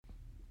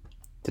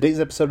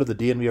Today's episode of the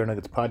DNVR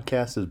Nuggets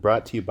podcast is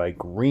brought to you by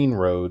Green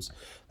Roads.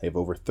 They have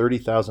over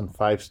 30,000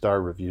 five-star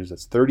reviews.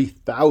 That's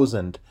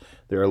 30,000.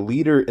 They're a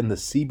leader in the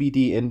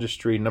CBD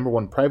industry, number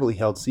one privately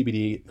held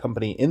CBD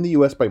company in the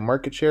U.S. by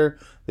market share.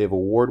 They have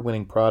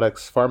award-winning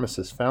products,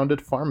 pharmacist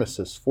founded,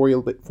 pharmacist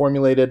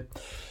formulated,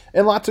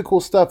 and lots of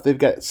cool stuff. They've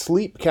got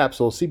sleep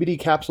capsules, CBD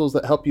capsules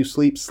that help you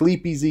sleep,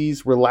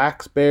 Sleepy's,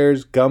 Relax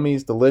Bears,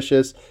 gummies,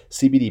 delicious,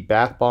 CBD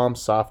bath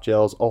bombs, soft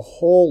gels, a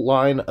whole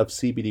line of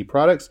CBD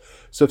products.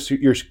 So if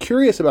you're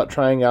curious about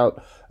trying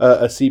out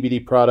a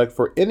CBD product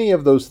for any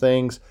of those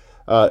things,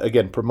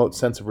 again, promote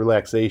sense of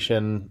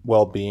relaxation,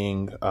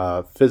 well-being,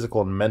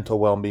 physical and mental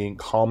well-being,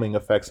 calming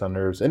effects on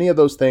nerves, any of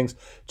those things,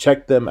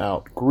 check them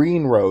out.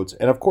 Green Roads.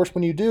 And of course,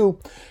 when you do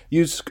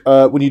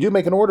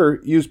make an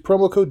order, use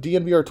promo code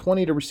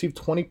DNVR20 to receive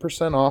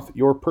 20% off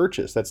your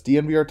purchase. That's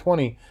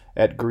DNVR20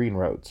 at Green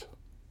Roads.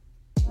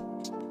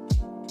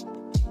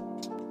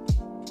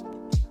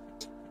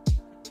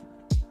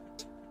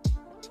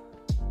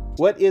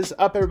 What is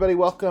up, everybody?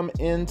 Welcome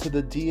into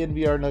the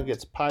DNVR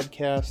Nuggets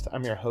podcast.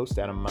 I'm your host,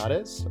 Adam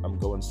Mares. I'm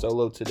going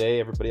solo today.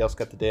 Everybody else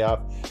got the day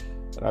off.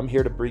 But I'm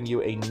here to bring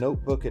you a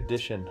notebook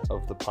edition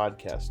of the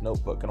podcast.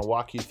 Notebook. Going to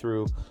walk you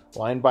through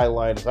line by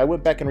line. As I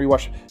went back and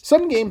rewatched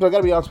some games, I got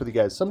to be honest with you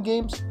guys. Some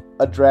games,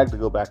 a drag to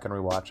go back and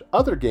rewatch.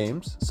 Other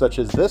games, such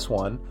as this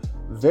one,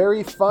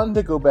 very fun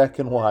to go back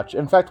and watch.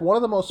 In fact, one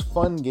of the most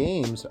fun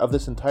games of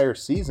this entire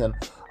season,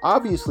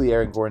 obviously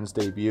Aaron Gordon's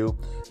debut,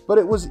 but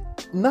it was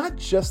not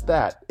just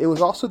that. It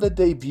was also the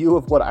debut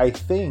of what I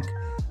think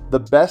the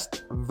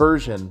best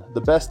version,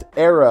 the best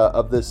era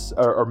of this,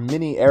 or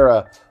mini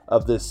era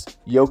of this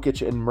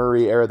Jokic and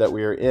Murray era that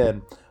we are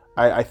in.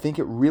 I think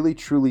it really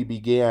truly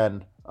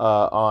began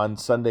on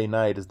Sunday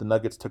night as the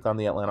Nuggets took on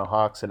the Atlanta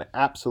Hawks and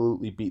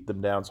absolutely beat them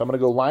down. So I'm going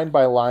to go line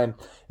by line.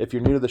 If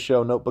you're new to the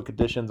show, Notebook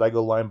Editions, I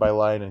go line by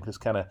line and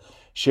just kind of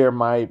share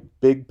my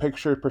big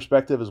picture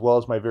perspective as well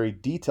as my very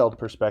detailed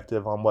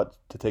perspective on what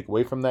to take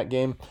away from that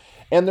game.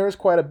 And there is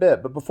quite a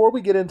bit. But before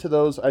we get into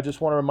those, I just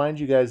want to remind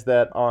you guys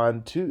that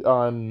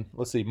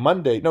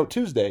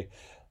Tuesday,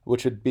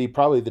 which would be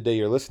probably the day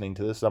you're listening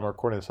to this. I'm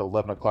recording this at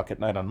 11 o'clock at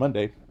night on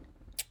Monday.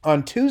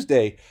 On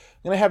Tuesday,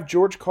 I'm going to have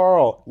George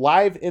Karl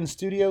live in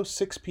studio,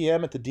 6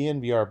 p.m. at the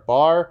DNVR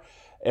bar,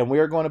 and we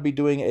are going to be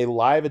doing a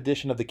live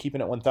edition of the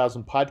Keeping It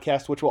 1000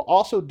 podcast, which will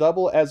also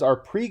double as our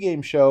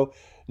pregame show.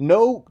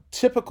 No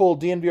typical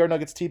DNVR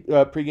Nuggets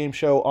pregame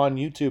show on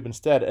YouTube.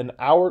 Instead, an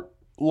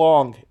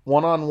hour-long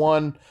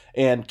one-on-one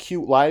and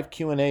live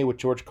Q&A with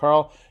George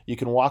Karl. You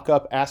can walk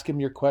up, ask him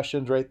your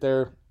questions right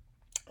there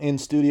in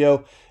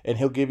studio, and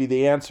he'll give you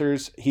the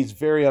answers. He's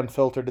very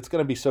unfiltered. It's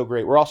going to be so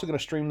great. We're also going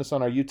to stream this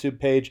on our YouTube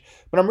page,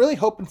 but I'm really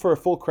hoping for a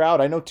full crowd.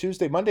 I know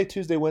Monday,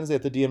 Tuesday, Wednesday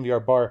at the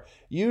DNVR bar,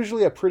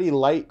 usually a pretty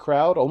light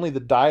crowd, only the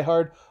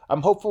diehard.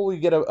 I'm hopeful we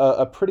get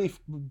a pretty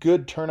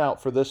good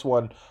turnout for this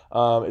one,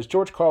 as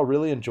George Karl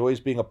really enjoys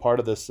being a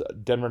part of this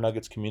Denver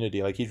Nuggets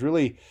community. Like, he's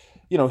really,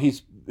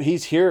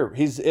 he's here.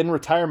 He's in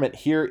retirement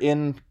here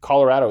in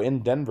Colorado,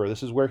 in Denver.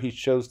 This is where he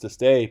chose to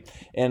stay,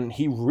 and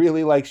he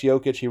really likes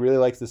Jokic. He really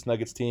likes this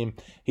Nuggets team.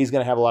 He's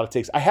going to have a lot of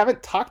takes. I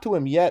haven't talked to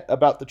him yet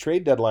about the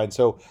trade deadline,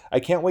 so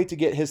I can't wait to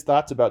get his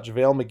thoughts about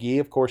JaVale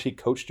McGee. Of course, he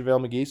coached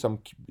JaVale McGee, so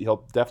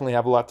he'll definitely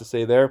have a lot to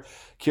say there.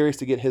 Curious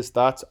to get his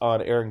thoughts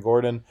on Aaron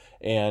Gordon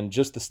and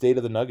just the state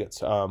of the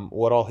Nuggets,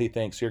 what all he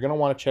thinks. So you're going to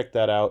want to check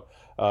that out.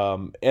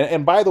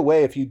 And by the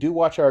way, if you do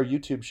watch our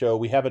YouTube show,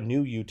 we have a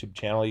new YouTube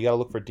channel. You got to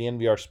look for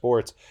DNVR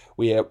Sports.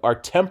 We are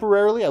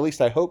temporarily, at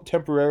least I hope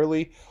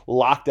temporarily,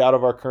 locked out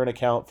of our current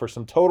account for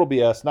some total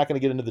BS. Not going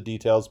to get into the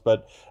details,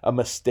 but a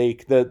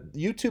mistake. The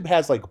YouTube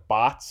has like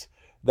bots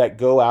that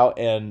go out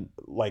and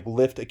like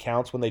lift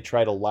accounts when they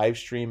try to live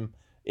stream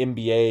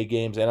NBA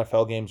games,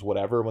 NFL games,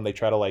 whatever, when they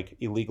try to like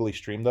illegally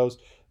stream those.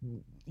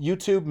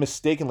 YouTube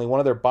mistakenly, one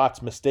of their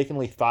bots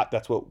mistakenly thought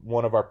that's what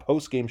one of our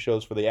post-game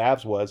shows for the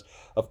Avs was.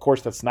 Of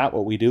course, that's not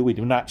what we do. We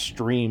do not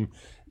stream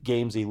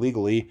games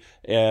illegally,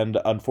 and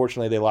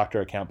unfortunately, they locked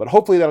our account. But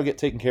hopefully, that'll get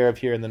taken care of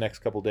here in the next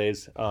couple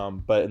days.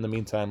 But in the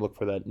meantime, look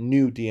for that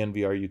new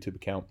DNVR YouTube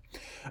account.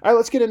 All right,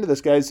 let's get into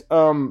this, guys.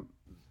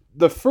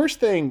 The first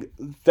thing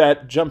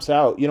that jumps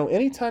out,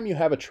 anytime you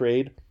have a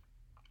trade,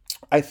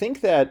 I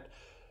think that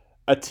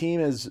a team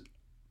is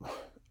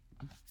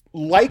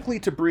likely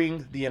to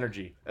bring the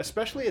energy,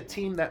 especially a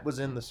team that was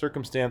in the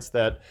circumstance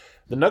that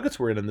the Nuggets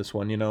were in this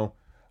one,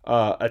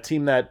 a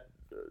team that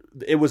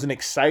it was an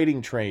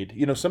exciting trade.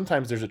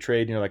 Sometimes there's a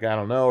trade and you're like, I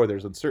don't know, or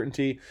there's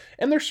uncertainty,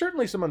 and there's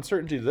certainly some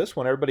uncertainty to this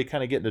one, everybody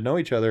kind of getting to know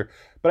each other.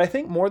 But I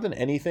think more than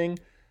anything,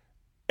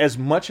 as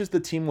much as the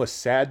team was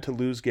sad to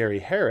lose Gary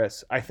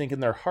Harris, I think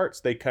in their hearts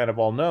they kind of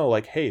all know,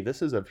 like, hey,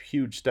 this is a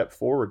huge step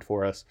forward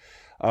for us.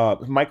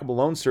 Michael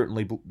Malone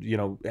certainly,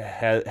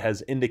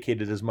 has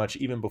indicated as much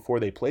even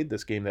before they played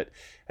this game, that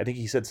I think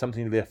he said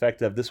something to the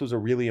effect of, this was a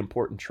really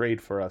important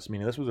trade for us,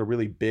 meaning this was a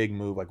really big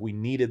move. Like, we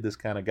needed this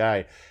kind of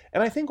guy.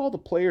 And I think all the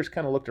players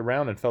kind of looked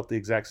around and felt the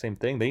exact same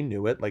thing. They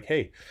knew it. Like,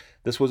 hey,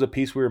 this was a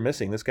piece we were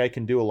missing. This guy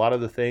can do a lot of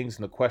the things.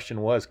 And the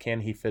question was, can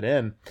he fit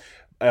in?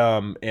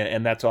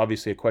 And that's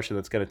obviously a question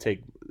that's going to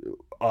take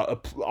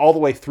all the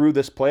way through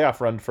this playoff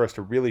run for us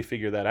to really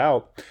figure that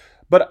out.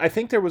 But I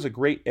think there was a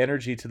great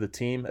energy to the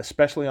team,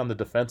 especially on the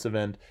defensive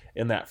end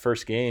in that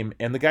first game.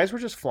 And the guys were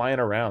just flying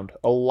around,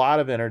 a lot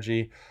of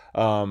energy.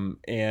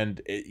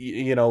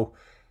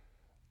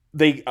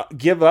 They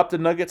give up the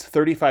Nuggets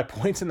 35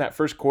 points in that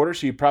first quarter.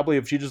 So you probably,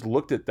 if you just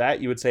looked at that,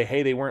 you would say,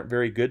 hey, they weren't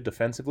very good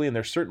defensively. And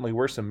there certainly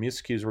were some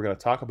miscues we're going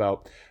to talk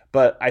about.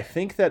 But I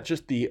think that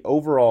just the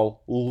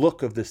overall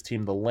look of this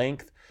team, the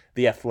length,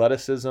 the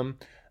athleticism,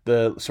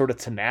 the sort of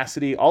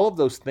tenacity, all of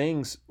those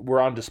things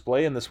were on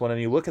display in this one. And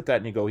you look at that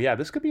and you go, yeah,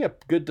 this could be a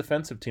good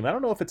defensive team. I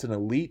don't know if it's an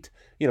elite,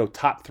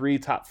 top 3,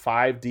 top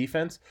 5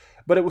 defense,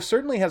 but it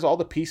certainly has all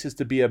the pieces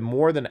to be a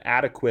more than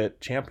adequate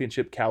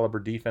championship caliber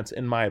defense,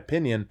 in my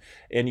opinion.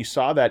 And you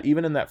saw that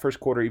even in that first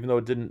quarter, even though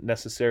it didn't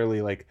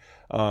necessarily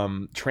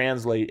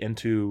translate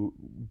into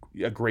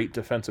a great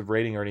defensive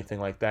rating or anything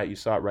like that. You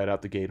saw it right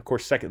out the gate. Of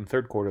course, second and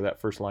third quarter,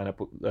 that first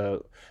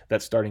lineup,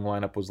 that starting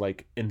lineup was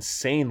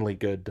insanely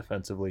good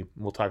defensively.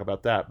 We'll talk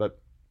about that. But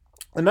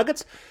the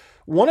Nuggets,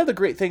 one of the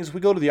great things, we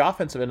go to the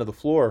offensive end of the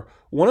floor,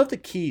 one of the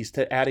keys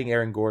to adding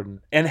Aaron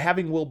Gordon and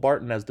having Will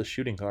Barton as the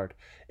shooting guard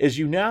is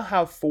you now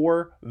have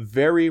 4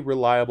 very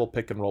reliable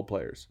pick and roll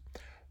players.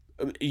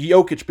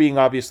 Jokic being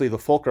obviously the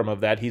fulcrum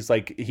of that.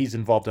 He's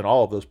involved in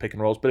all of those pick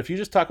and rolls. But if you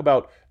just talk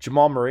about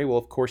Jamal Murray, well,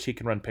 of course he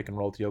can run pick and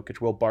roll with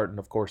Jokic. Will Barton,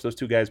 of course. Those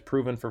two guys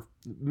proven for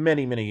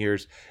many, many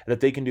years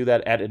that they can do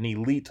that at an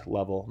elite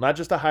level. Not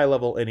just a high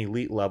level, an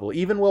elite level.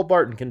 Even Will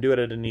Barton can do it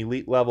at an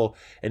elite level,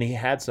 and he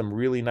had some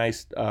really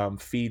nice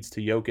feeds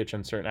to Jokic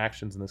and certain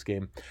actions in this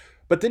game.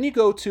 But then you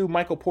go to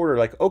Michael Porter,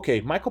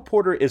 Michael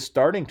Porter is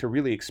starting to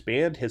really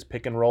expand his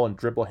pick and roll and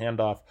dribble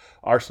handoff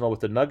arsenal with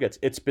the Nuggets.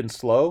 It's been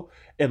slow,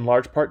 in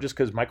large part just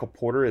because Michael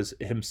Porter is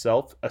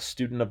himself a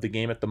student of the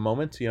game at the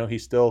moment.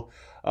 He's still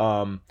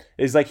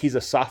he's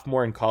a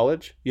sophomore in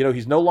college.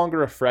 He's no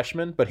longer a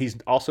freshman, but he's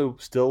also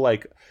still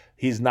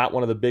he's not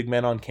one of the big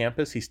men on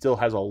campus. He still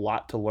has a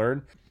lot to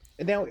learn.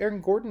 And now Aaron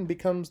Gordon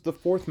becomes the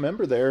 4th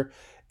member there.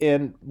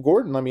 And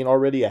Gordon,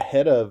 already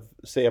ahead of,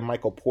 say, a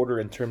Michael Porter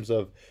in terms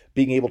of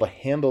being able to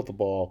handle the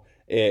ball,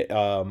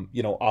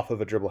 off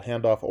of a dribble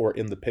handoff or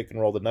in the pick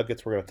and roll. The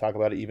Nuggets, we're going to talk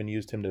about it, even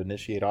used him to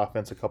initiate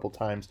offense a couple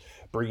times,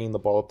 bringing the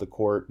ball up the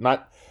court.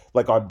 Not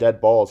like on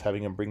dead balls,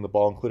 having him bring the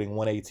ball, including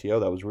one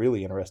ATO. That was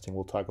really interesting.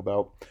 We'll talk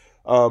about.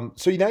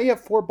 So now you have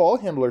 4 ball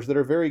handlers that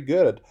are very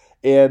good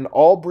and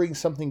all bring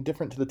something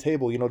different to the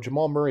table.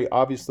 Jamal Murray,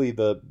 obviously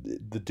the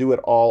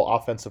do-it-all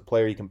offensive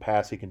player. He can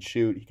pass, he can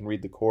shoot, he can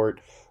read the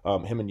court.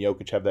 Him and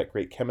Jokic have that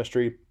great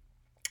chemistry.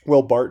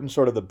 Will Barton,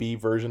 sort of the B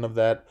version of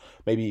that,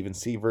 maybe even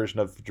C version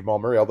of Jamal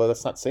Murray, although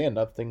that's not saying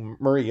nothing.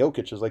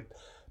 Murray-Jokic is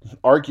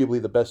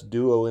arguably the best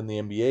duo in the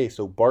NBA.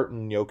 So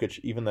Barton, Jokic,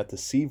 even at the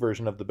C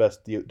version of the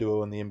best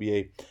duo in the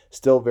NBA,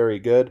 still very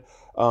good.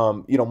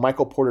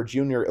 Michael Porter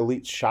Jr.,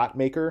 elite shot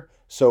maker.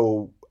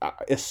 So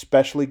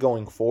especially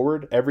going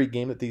forward, every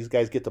game that these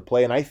guys get to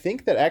play. And I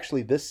think that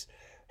actually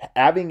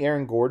having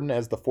Aaron Gordon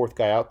as the 4th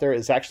guy out there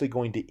is actually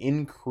going to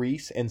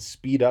increase and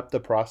speed up the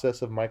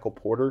process of Michael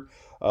Porter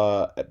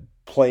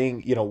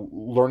playing,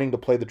 learning to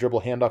play the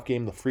dribble handoff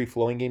game, the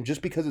free-flowing game,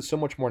 just because it's so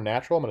much more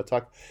natural. I'm going to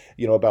talk,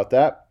 about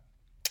that.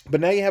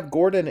 But now you have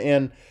Gordon,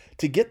 and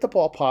to get the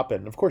ball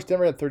popping, of course,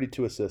 Denver had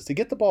 32 assists. To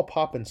get the ball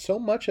popping, so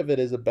much of it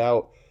is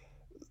about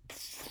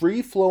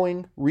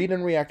free-flowing, read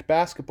and react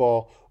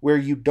basketball where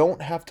you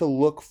don't have to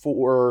look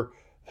for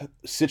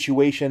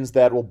situations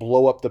that will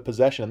blow up the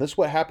possession. And this is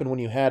what happened when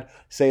you had,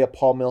 say, a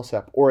Paul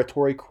Millsap or a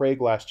Torrey Craig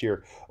last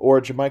year or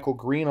a JaMychal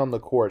Green on the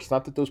court. It's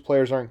not that those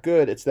players aren't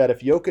good. It's that if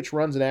Jokic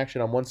runs an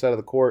action on one side of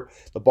the court,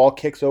 the ball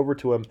kicks over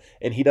to him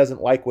and he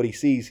doesn't like what he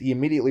sees, he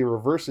immediately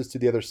reverses to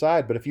the other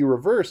side. But if you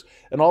reverse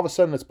and all of a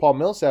sudden it's Paul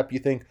Millsap, you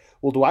think,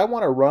 well, do I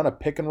want to run a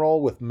pick and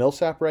roll with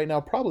Millsap right now?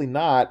 Probably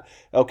not.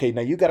 Okay,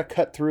 now you got to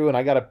cut through and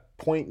I got to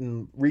point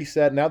and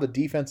reset. Now the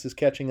defense is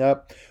catching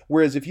up.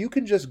 Whereas if you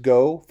can just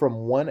go from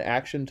one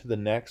action to the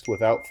next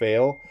without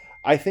fail,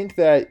 I think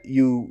that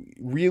you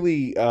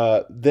really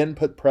then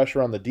put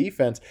pressure on the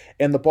defense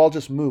and the ball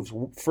just moves.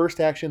 First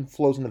action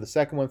flows into the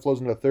second one, flows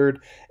into the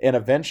third, and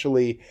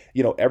eventually,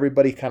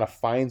 everybody kind of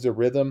finds a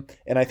rhythm.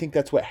 And I think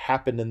that's what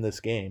happened in this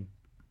game.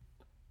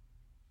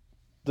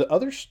 The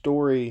other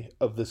story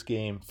of this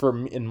game,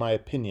 in my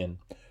opinion,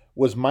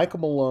 was Michael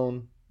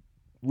Malone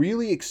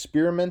really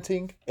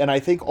experimenting. And I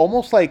think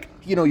almost like,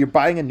 you're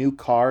buying a new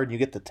car and you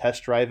get to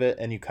test drive it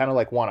and you kind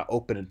of want to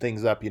open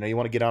things up. You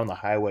want to get out on the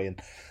highway and,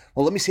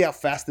 well, let me see how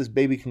fast this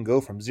baby can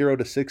go from 0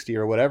 to 60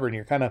 or whatever. And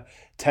you're kind of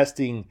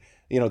testing,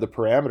 the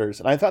parameters.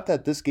 And I thought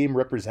that this game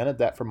represented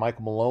that for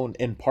Michael Malone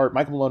in part.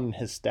 Michael Malone and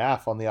his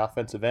staff on the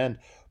offensive end,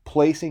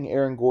 placing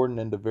Aaron Gordon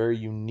into very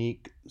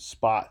unique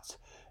spots.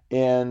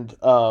 And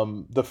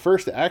the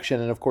first action,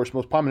 and of course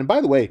most prominent,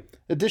 by the way,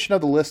 addition of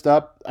the list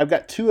up. I've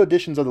got 2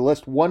 editions of the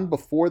list, one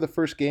before the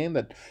first game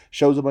that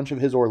shows a bunch of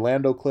his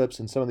Orlando clips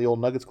and some of the old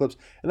Nuggets clips.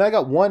 And then I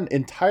got one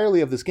entirely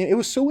of this game. It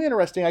was so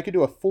interesting. I could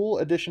do a full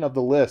edition of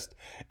the list,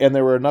 and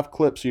there were enough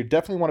clips. So you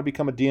definitely want to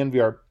become a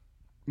DNVR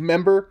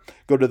member,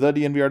 go to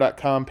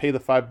thednvr.com, pay the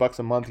 $5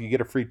 a month, you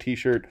get a free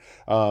t-shirt,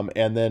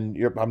 and then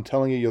I'm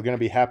telling you, you're going to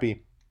be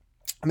happy.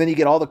 And then you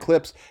get all the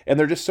clips, and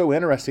they're just so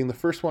interesting. The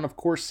first one, of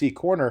course, C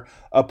corner,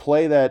 a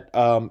play that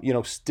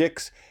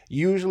sticks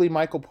usually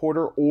Michael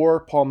Porter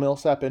or Paul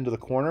Millsap into the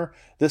corner.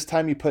 This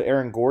time you put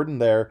Aaron Gordon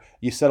there.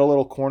 You set a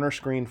little corner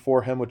screen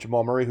for him with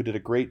Jamal Murray, who did a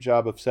great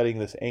job of setting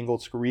this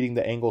angle, reading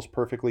the angles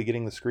perfectly,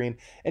 getting the screen.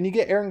 And you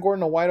get Aaron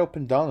Gordon a wide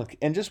open dunk.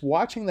 And just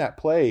watching that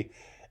play,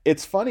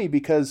 it's funny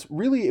because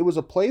really it was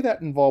a play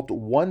that involved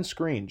one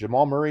screen,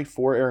 Jamal Murray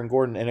for Aaron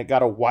Gordon, and it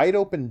got a wide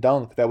open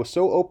dunk that was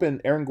so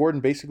open, Aaron Gordon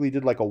basically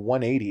did like a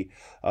 180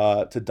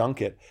 to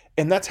dunk it.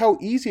 And that's how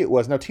easy it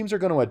was. Now, teams are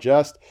going to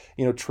adjust.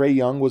 Trae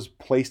Young was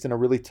placed in a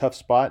really tough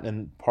spot,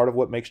 and part of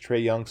what makes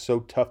Trae Young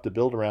so tough to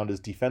build around is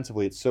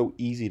defensively. It's so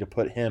easy to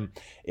put him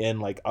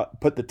in,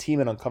 put the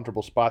team in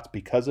uncomfortable spots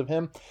because of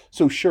him.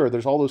 So, sure,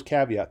 there's all those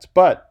caveats.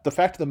 But the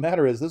fact of the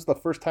matter is, this is the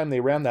first time they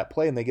ran that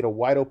play, and they get a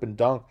wide open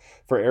dunk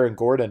for Aaron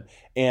Gordon.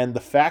 And the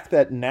fact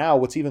that now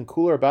what's even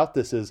cooler about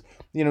this is,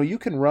 you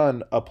can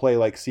run a play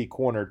like C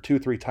corner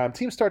 2-3 times.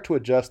 Teams start to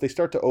adjust. They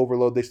start to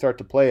overload. They start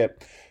to play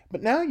it.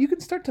 But now you can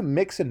start to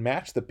mix and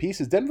match the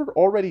pieces. Denver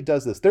already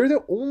does this. They're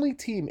the only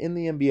team in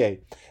the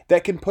NBA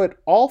that can put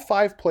all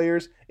 5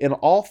 players in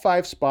all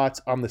 5 spots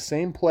on the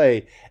same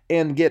play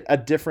and get a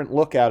different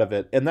look out of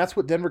it. And that's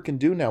what Denver can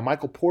do now.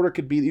 Michael Porter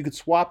you could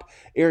swap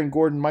Aaron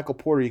Gordon, Michael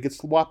Porter. You could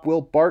swap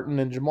Will Barton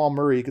and Jamal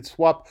Murray. You could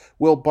swap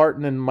Will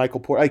Barton and Michael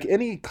Porter. Like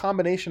any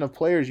combination of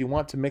players you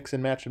want to mix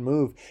and match and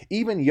move.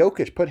 Even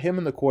Jokic, put him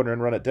in the corner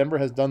and run it. Denver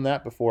has done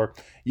that before.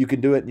 You can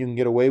do it and you can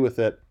get away with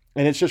it.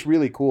 And it's just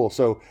really cool.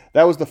 So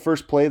that was the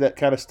first play that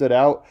kind of stood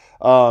out.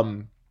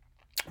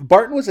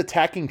 Barton was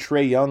attacking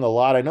Trae Young a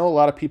lot. I know a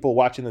lot of people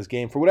watching this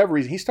game, for whatever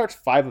reason, he starts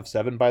 5 of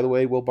 7, by the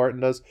way, Will Barton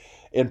does.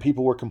 And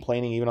people were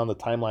complaining, even on the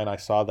timeline, I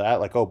saw that,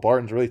 like, oh,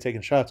 Barton's really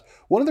taking shots.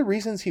 One of the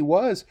reasons he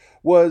was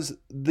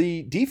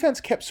the defense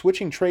kept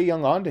switching Trae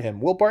Young onto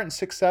him. Will Barton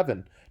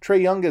 6'7".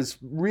 Trae Young is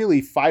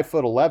really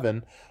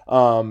 5'11",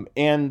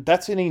 and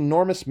that's an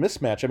enormous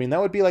mismatch. I mean, that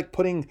would be like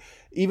putting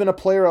even a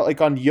player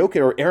like on Jokic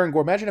or Aaron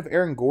Gordon. Imagine if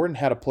Aaron Gordon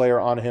had a player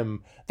on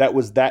him that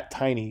was that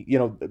tiny,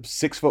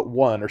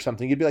 6'1" or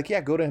something. You'd be like, yeah,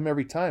 go to him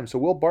every time. So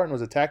Will Barton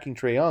was attacking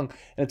Trae Young,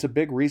 and it's a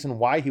big reason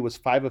why he was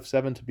 5 of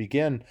 7 to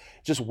begin.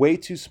 Just way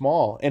too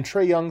small. And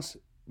Trae Young's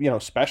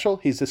special.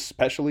 He's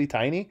especially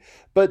tiny,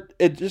 but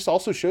it just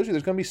also shows you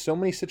there's going to be so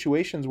many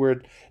situations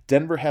where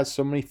Denver has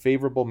so many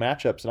favorable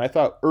matchups. And I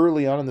thought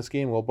early on in this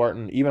game, Will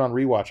Barton, even on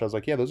rewatch, I was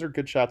like, yeah, those are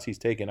good shots he's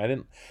taken. I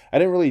didn't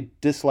really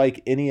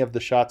dislike any of the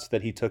shots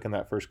that he took in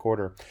that first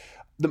quarter.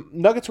 The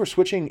Nuggets were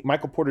switching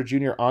Michael Porter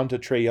Jr. onto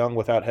Trae Young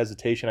without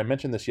hesitation. I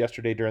mentioned this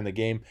yesterday during the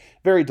game,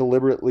 very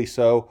deliberately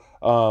so.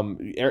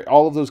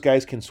 All of those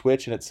guys can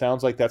switch, and it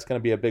sounds like that's going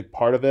to be a big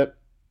part of it.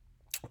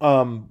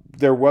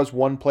 There was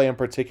one play in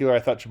particular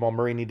I thought Jamal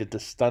Murray needed to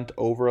stunt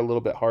over a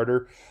little bit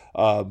harder.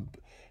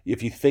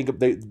 If you think of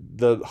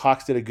the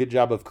Hawks did a good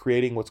job of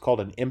creating what's called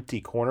an empty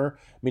corner,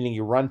 meaning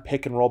you run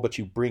pick and roll, but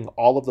you bring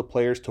all of the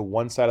players to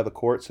one side of the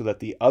court so that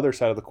the other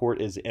side of the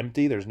court is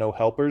empty. There's no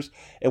helpers.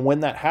 And when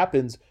that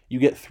happens, you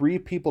get 3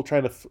 people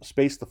trying to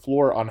space the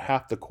floor on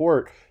half the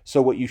court.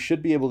 So what you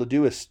should be able to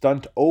do is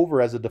stunt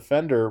over as a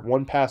defender,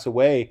 1 pass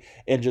away,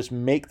 and just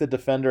make the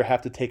defender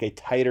have to take a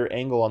tighter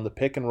angle on the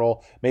pick and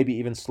roll, maybe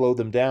even slow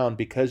them down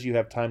because you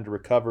have time to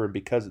recover and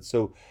because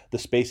the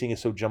spacing is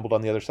so jumbled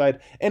on the other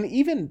side. And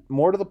even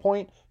more to the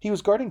point, he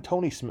was guarding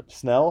Tony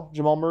Snell,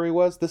 Jamal Murray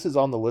was. This is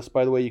on the list,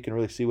 by the way. You can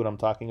really see what I'm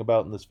talking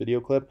about in this video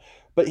clip.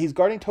 But he's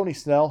guarding Tony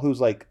Snell, who's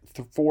like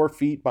 4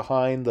 feet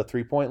behind the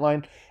three-point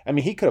line. I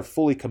mean, he could have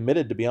fully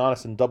committed, to be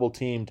honest, and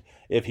double-teamed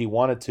if he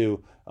wanted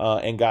to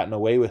and gotten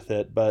away with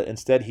it. But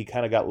instead, he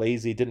kind of got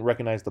lazy, didn't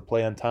recognize the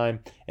play on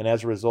time. And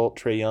as a result,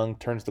 Trae Young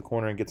turns the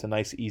corner and gets a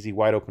nice, easy,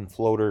 wide-open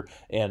floater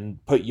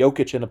and put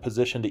Jokic in a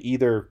position to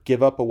either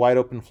give up a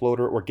wide-open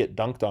floater or get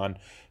dunked on.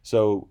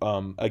 So,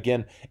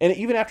 again, and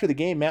even after the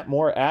game, Matt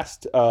Moore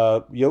asked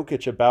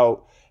Jokic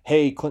about,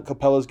 hey, Clint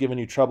Capella's giving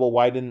you trouble.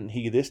 Why didn't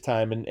he this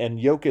time? And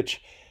Jokic,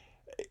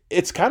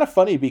 it's kind of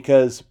funny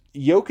because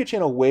Jokic,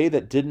 in a way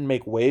that didn't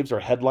make waves or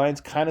headlines,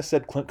 kind of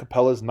said Clint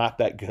Capella's not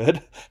that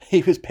good.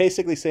 He was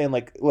basically saying,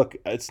 like, look,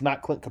 it's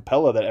not Clint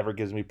Capella that ever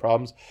gives me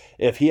problems.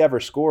 If he ever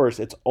scores,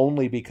 it's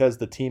only because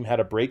the team had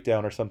a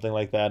breakdown or something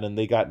like that and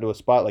they got into a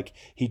spot like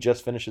he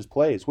just finishes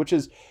plays, which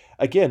is,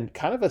 again,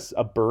 kind of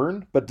a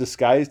burn, but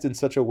disguised in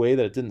such a way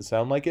that it didn't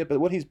sound like it. But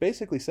what he's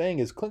basically saying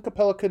is Clint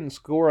Capella couldn't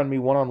score on me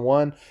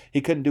one-on-one.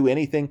 He couldn't do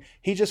anything.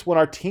 He just, when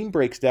our team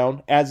breaks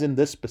down, as in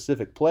this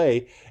specific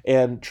play,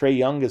 and Trae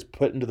Young is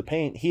put into the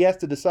paint, he has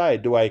to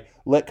decide, do I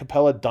let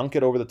Capella dunk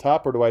it over the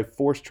top or do I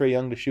force Trae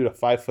Young to shoot a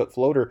 5-foot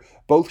floater?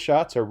 Both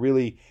shots are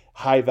really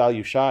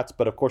high-value shots,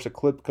 but of course a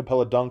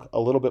Capella dunk a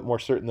little bit more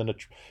certain than a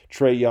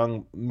Trae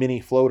Young mini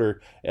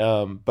floater.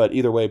 But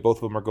either way, both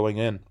of them are going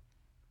in.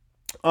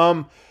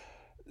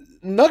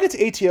 Nuggets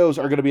ATOs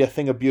are going to be a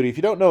thing of beauty. If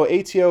you don't know,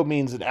 ATO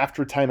means an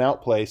after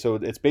timeout play, so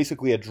it's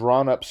basically a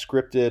drawn-up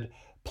scripted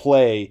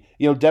play.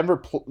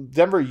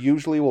 Denver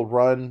usually will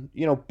run,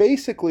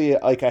 basically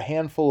like a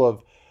handful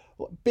of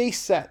base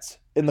sets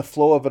in the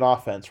flow of an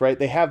offense, right?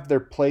 They have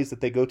their plays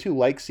that they go to,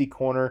 like C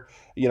corner,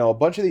 a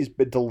bunch of these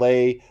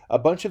delay, a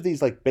bunch of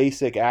these like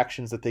basic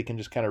actions that they can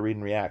just kind of read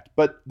and react.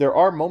 But there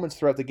are moments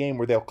throughout the game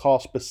where they'll call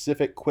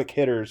specific quick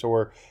hitters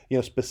or,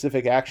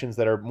 specific actions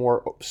that are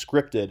more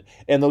scripted.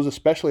 And those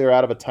especially are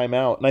out of a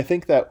timeout. And I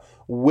think that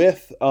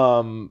with,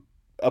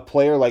 a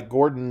player like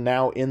Gordon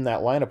now in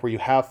that lineup where you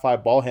have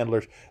 5 ball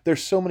handlers,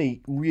 there's so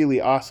many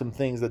really awesome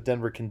things that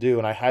Denver can do,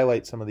 and I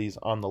highlight some of these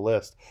on the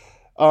list.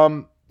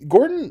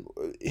 Gordon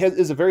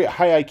is a very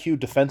high IQ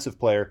defensive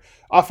player.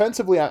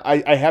 Offensively,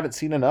 I haven't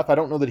seen enough. I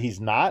don't know that he's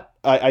not.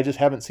 I just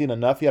haven't seen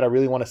enough yet. I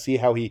really want to see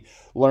how he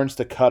learns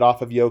to cut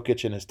off of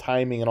Jokic and his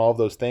timing and all of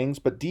those things.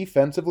 But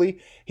defensively,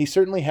 he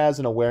certainly has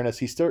an awareness.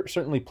 He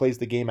certainly plays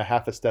the game a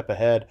half a step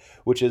ahead,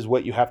 which is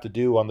what you have to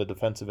do on the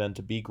defensive end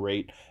to be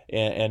great.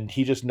 And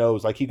he just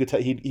knows, like, he could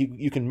tell,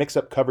 you can mix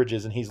up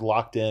coverages and he's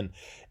locked in.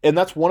 And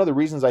that's one of the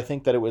reasons I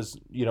think that it was,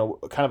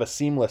 kind of a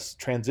seamless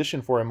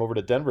transition for him over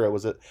to Denver.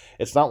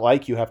 It's not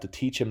like you have to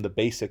teach him the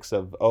basics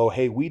of, oh,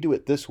 hey, we do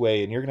it this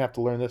way and you're going to have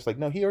to learn this. Like,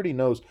 no, he already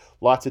knows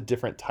lots of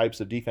different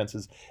types of defenses.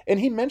 And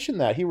he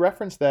mentioned that. He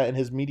referenced that in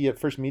his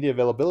first media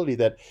availability,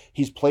 that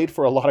he's played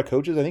for a lot of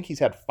coaches. I think he's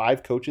had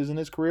 5 coaches in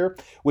his career,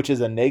 which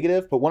is a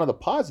negative. But one of the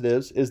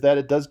positives is that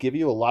it does give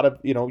you a lot of,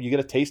 you get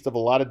a taste of a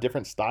lot of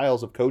different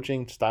styles of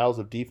coaching, styles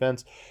of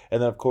defense. And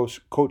then, of course,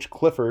 Coach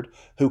Clifford,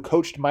 who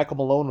coached Michael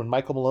Malone when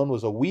Michael Malone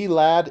was a wee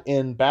lad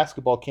in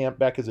basketball camp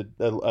back as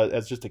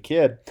just a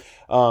kid.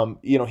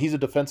 He's a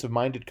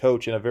defensive-minded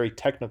coach and a very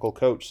technical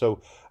coach.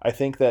 So I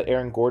think that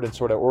Aaron Gordon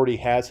sort of already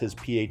has his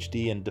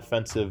PhD in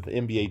defensive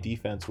NBA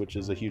defense, which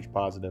is a huge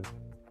positive.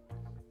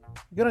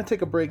 I'm going to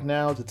take a break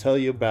now to tell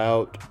you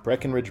about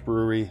Breckenridge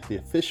Brewery, the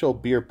official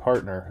beer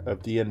partner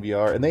of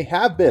DNVR, and they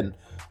have been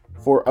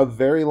for a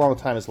very long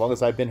time, as long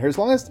as I've been here, as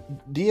long as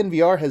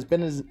DNVR has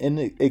been in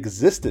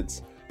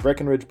existence.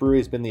 Breckenridge Brewery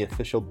has been the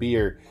official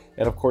beer.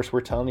 And of course,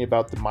 we're telling you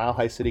about the Mile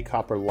High City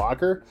Copper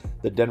Lager,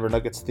 the Denver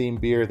Nuggets themed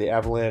beer, the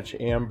Avalanche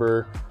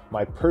Amber,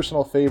 my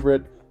personal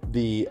favorite,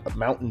 the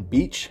Mountain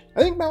Beach.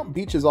 I think Mountain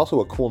Beach is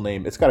also a cool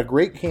name. It's got a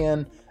great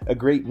can, a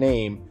great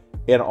name,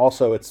 and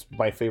also it's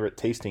my favorite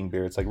tasting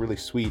beer. It's like really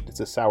sweet.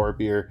 It's a sour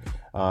beer.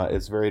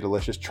 It's very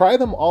delicious. Try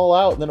them all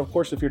out. And then, of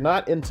course, if you're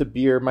not into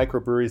beer,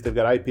 microbreweries, they've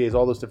got IPAs,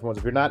 all those different ones.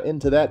 If you're not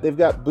into that, they've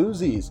got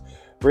boozies,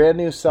 brand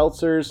new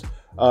seltzers,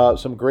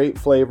 some great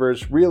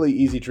flavors, really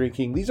easy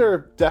drinking. These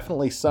are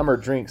definitely summer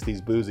drinks,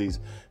 these boozies.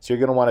 So you're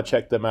going to want to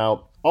check them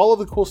out. All of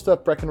the cool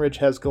stuff Breckenridge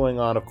has going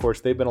on, of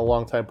course, they've been a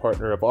longtime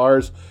partner of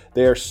ours.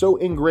 They are so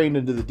ingrained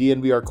into the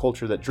DNVR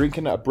culture that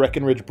drinking a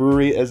Breckenridge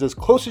Brewery is as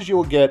close as you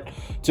will get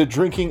to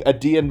drinking a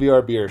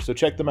DNVR beer. So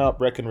check them out,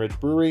 Breckenridge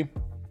Brewery.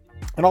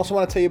 And also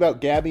want to tell you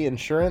about Gabby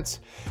Insurance.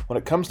 When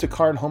it comes to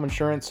car and home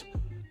insurance,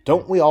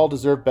 don't we all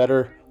deserve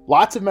better?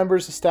 Lots of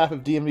members of staff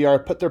of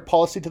DNVR put their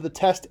policy to the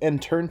test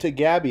and turned to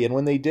Gabby. And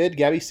when they did,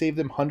 Gabby saved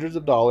them hundreds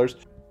of dollars.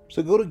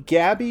 So go to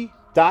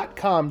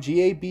Gabby.com,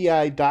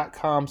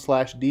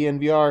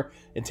 GABI.com/DNVR,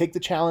 and take the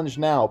challenge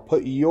now.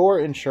 Put your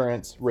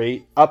insurance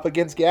rate up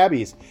against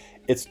Gabby's.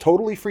 It's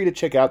totally free to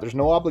check out. There's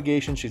no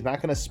obligation. She's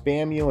not going to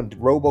spam you and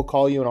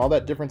robocall you and all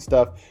that different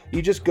stuff.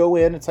 You just go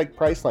in. It's like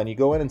Priceline. You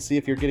go in and see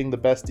if you're getting the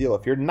best deal.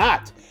 If you're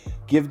not,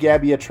 give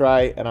Gabby a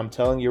try. And I'm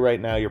telling you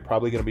right now, you're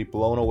probably going to be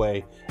blown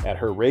away at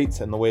her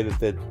rates and the way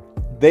that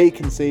they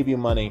can save you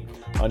money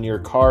on your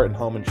car and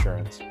home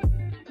insurance.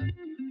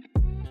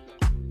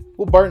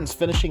 Will Barton's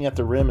finishing at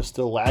the rim is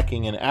still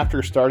lacking, and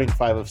after starting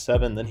 5 of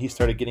 7, then he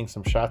started getting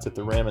some shots at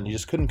the rim, and he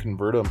just couldn't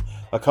convert them.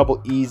 A couple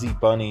easy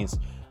bunnies.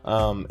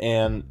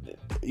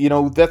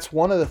 That's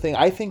one of the things.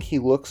 I think he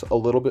looks a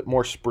little bit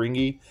more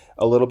springy,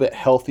 a little bit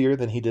healthier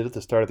than he did at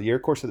the start of the year.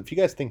 Of course, if you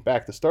guys think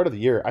back, the start of the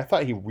year, I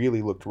thought he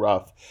really looked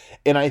rough.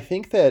 And I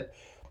think that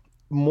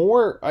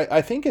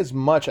I think as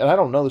much, and I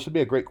don't know, this would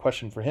be a great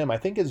question for him. I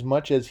think as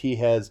much as he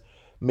has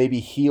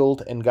maybe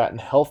healed and gotten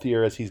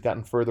healthier as he's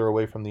gotten further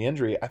away from the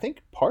injury, I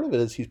think part of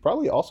it is he's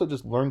probably also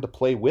just learned to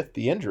play with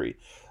the injury,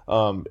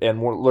 and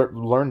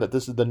learned that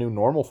this is the new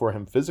normal for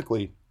him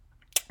physically.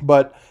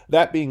 But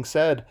that being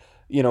said,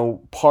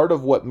 part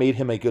of what made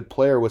him a good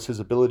player was his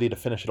ability to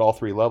finish at all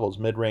 3 levels,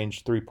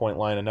 mid-range, three-point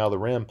line, and now the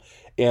rim.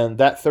 And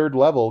that third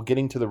level,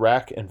 getting to the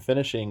rack and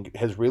finishing,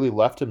 has really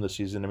left him this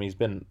season. I mean, he's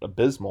been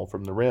abysmal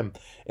from the rim,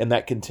 and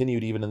that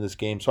continued even in this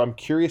game. So I'm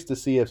curious to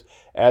see if,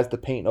 as the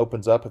paint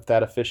opens up, if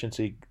that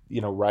efficiency,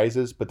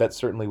 rises, but that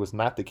certainly was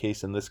not the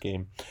case in this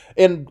game.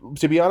 And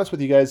to be honest with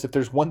you guys, if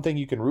there's one thing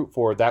you can root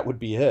for, that would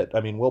be it.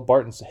 I mean, Will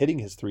Barton's hitting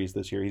his threes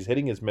this year. He's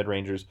hitting his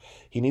mid-rangers.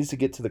 He needs to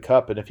get to the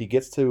cup, and if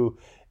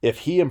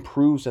he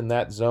improves in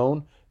that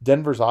zone,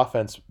 Denver's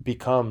offense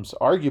becomes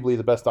arguably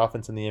the best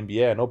offense in the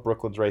NBA. I know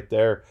Brooklyn's right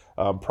there,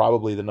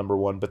 probably the number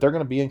one, but they're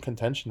going to be in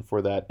contention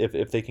for that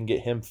if they can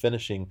get him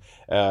finishing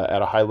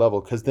at a high level,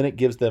 because then it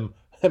gives them,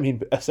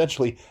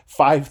 essentially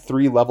 5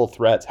 3-level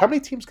threats. How many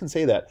teams can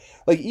say that?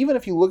 Like, even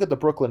if you look at the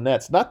Brooklyn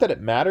Nets, not that it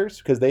matters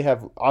because they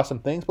have awesome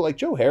things, but like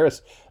Joe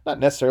Harris, not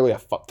necessarily a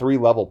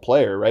 3-level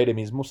player, right? I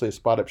mean, he's mostly a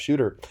spot-up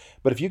shooter.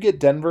 But if you get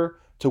Denver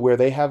to where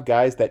they have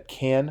guys that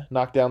can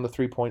knock down the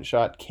three-point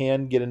shot,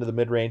 can get into the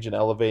mid-range and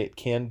elevate,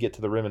 can get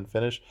to the rim and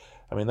finish.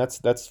 I mean,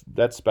 that's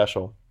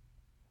special.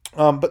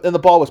 But then the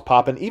ball was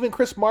popping. Even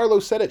Chris Marlowe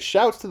said it.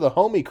 Shouts to the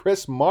homie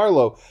Chris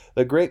Marlowe,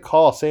 the great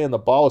call, saying the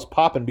ball was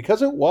popping,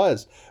 because it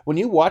was. When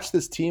you watch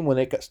this team, when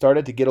it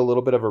started to get a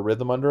little bit of a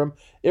rhythm under them,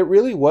 it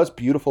really was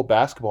beautiful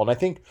basketball. And I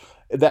think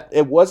that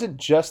it wasn't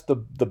just the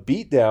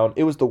beat down,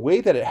 it was the way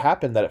that it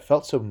happened that it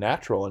felt so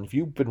natural. And if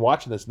you've been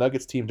watching this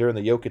Nuggets team during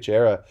the Jokic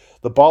era,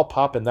 the ball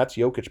popping, that's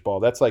Jokic ball.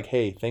 That's like,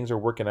 hey, things are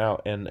working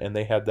out, and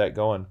they had that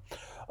going.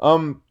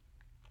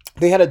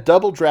 They had a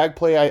double drag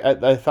play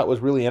I thought was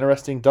really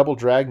interesting. Double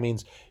drag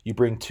means you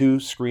bring two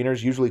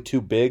screeners, usually two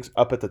bigs,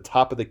 up at the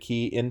top of the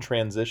key in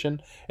transition,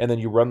 and then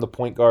you run the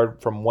point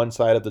guard from one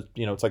side of the,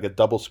 it's like a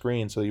double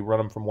screen, so you run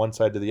them from one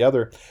side to the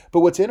other. But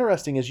what's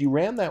interesting is you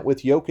ran that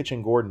with Jokic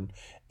and Gordon.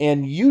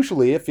 And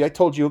usually, if I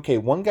told you, okay,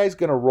 one guy's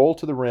going to roll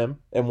to the rim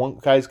and one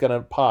guy's going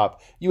to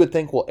pop, you would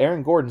think, well,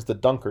 Aaron Gordon's the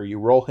dunker. You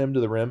roll him to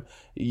the rim.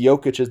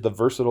 Jokic is the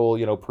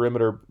versatile,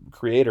 perimeter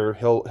creator.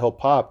 He'll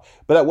pop.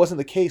 But that wasn't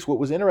the case. What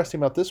was interesting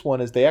about this one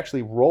is they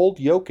actually rolled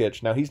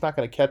Jokic. Now, he's not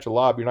going to catch a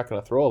lob. You're not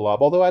going to throw a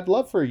lob. Although I'd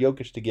love for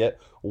Jokic to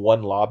get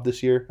one lob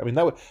this year. I mean,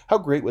 how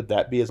great would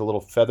that be as a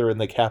little feather in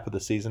the cap of the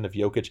season if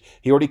Jokic,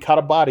 he already caught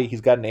a body.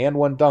 He's got an and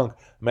one dunk.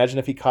 Imagine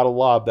if he caught a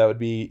lob. That would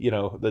be,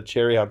 the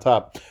cherry on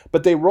top.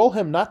 But they roll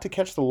him not to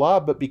catch the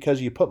lob, but because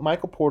you put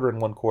Michael Porter in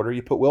one quarter,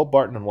 you put Will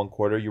Barton in one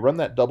quarter, you run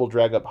that double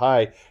drag up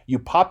high, you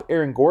pop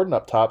Aaron Gordon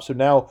up top. So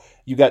now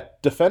you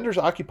got defenders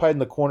occupied in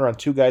the corner on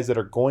two guys that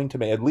are going to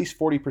make at least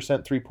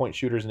 40% three-point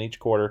shooters in each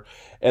quarter.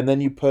 And then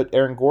you put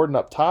Aaron Gordon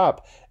up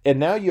top. And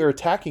now you're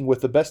attacking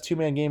with the best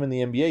two-man game in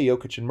the NBA,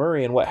 Jokic and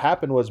Murray. And what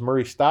happened was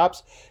Murray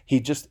stops. He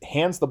just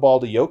hands the ball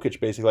to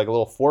Jokic, basically like a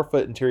little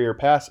 4-foot interior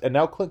pass. And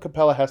now Clint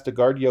Capella has to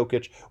guard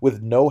Jokic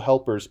with no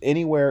helpers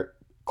anywhere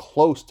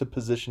close to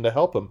position to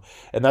help him.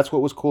 And that's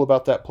what was cool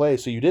about that play.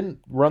 So you didn't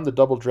run the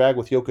double drag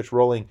with Jokic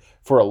rolling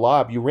for a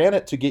lob. You ran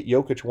it to get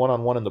Jokic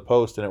one-on-one in the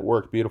post, and it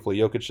worked beautifully.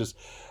 Jokic just,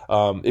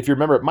 if you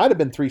remember, it might have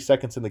been 3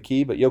 seconds in the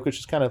key, but Jokic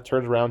just kind of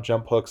turns around,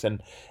 jump hooks.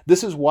 And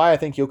this is why I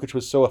think Jokic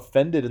was so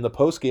offended in the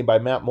post game by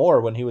Matt Moore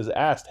when he was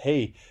asked,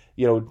 hey,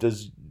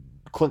 does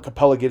Clint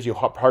Capella gives you a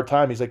hard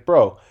time? He's like,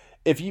 bro,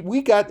 if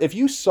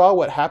you saw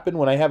what happened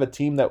when I have a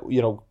team that,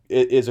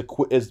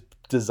 is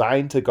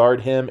designed to guard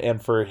him and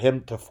for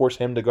him to force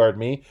him to guard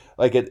me,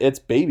 like it's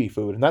baby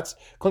food. And that's,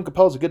 Clint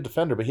Capella's a good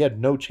defender, but he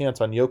had no chance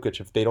on Jokic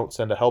if they don't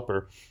send a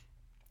helper.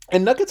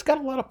 And Nuggets got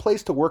a lot of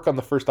plays to work on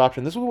the first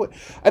option. This is what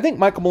I think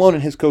Michael Malone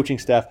and his coaching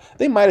staff,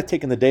 they might have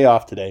taken the day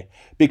off today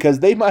because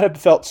they might have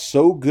felt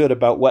so good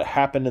about what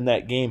happened in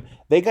that game.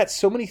 They got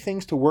so many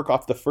things to work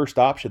off the first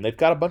option. They've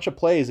got a bunch of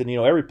plays, and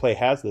every play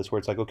has this where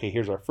it's like, okay,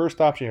 here's our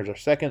first option, here's our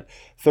second,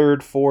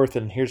 third, fourth,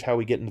 and here's how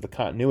we get into the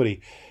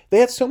continuity. They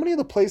had so many of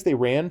the plays they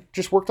ran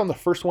just worked on the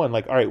first one.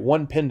 Like, all right,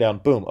 one pin down,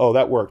 boom, oh,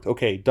 that worked.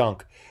 Okay,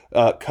 dunk,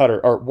 cutter,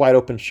 or wide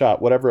open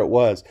shot, whatever it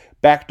was.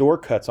 Backdoor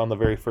cuts on the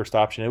very first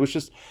option.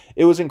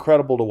 It was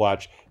incredible to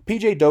watch.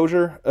 PJ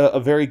Dozier, a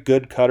very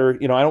good cutter.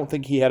 I don't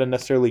think he had a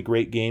necessarily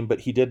great game, but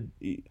he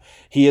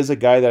is a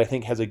guy that I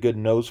think has a good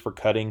nose for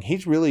cutting.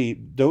 He's really,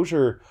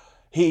 Dozier,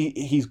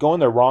 he's going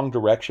the wrong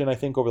direction, I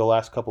think, over the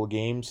last couple of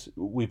games.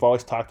 I've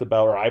always talked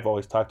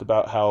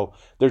about how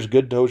there's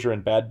good Dozier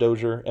and bad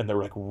Dozier, and they're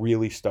like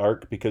really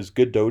stark because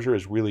good Dozier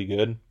is really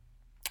good.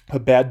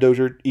 But bad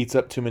Dozier eats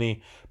up too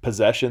many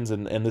possessions,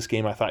 and in this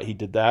game I thought he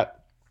did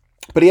that.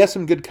 But he has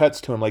some good cuts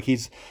to him. Like he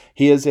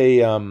is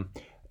a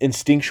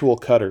instinctual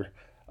cutter.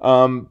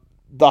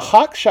 The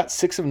Hawks shot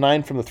 6 of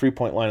 9 from the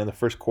three-point line in the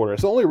first quarter.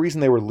 It's the only reason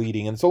they were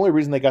leading, and it's the only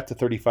reason they got to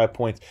 35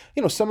 points.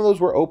 Some of those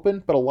were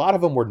open, but a lot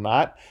of them were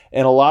not,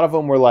 and a lot of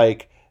them were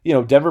like,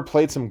 Denver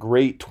played some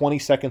great 20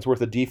 seconds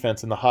worth of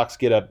defense, and the Hawks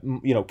get a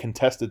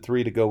contested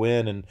three to go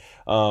in,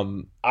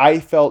 and I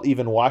felt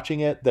even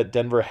watching it that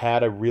Denver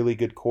had a really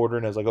good quarter,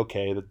 and I was like,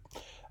 okay, the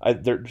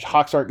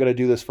Hawks aren't going to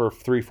do this for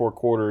 3-4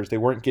 quarters. They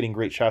weren't getting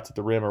great shots at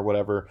the rim or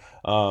whatever.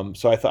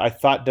 So I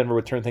thought Denver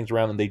would turn things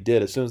around, and they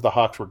did. As soon as the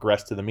Hawks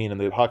regressed to the mean, and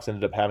the Hawks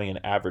ended up having an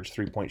average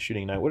three-point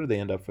shooting night. What did they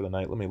end up for the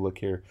night? Let me look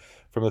here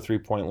from the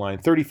three-point line.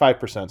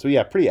 35%. So,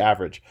 yeah, pretty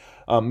average.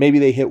 Maybe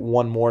they hit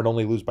one more and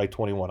only lose by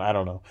 21. I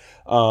don't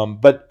know.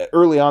 But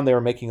early on, they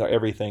were making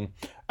everything.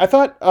 I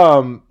thought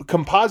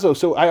Campazzo,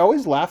 so I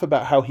always laugh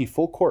about how he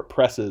full court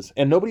presses,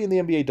 and nobody in the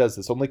NBA does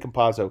this, only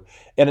Campazzo,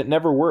 and it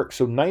never works.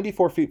 So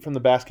 94 feet from the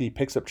basket, he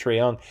picks up Trae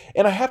Young.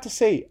 And I have to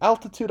say,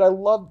 altitude, I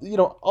love,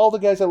 all the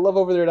guys I love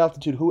over there at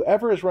altitude,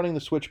 whoever is running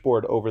the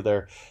switchboard over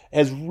there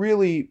is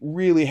really,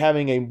 really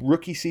having a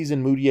rookie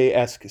season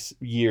Moutier-esque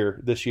year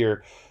this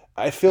year.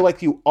 I feel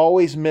like you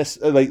always miss,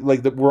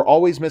 we're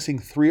always missing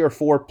 3 or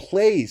 4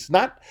 plays,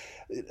 not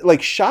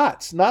like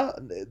shots.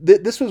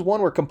 This was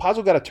one where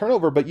Campazzo got a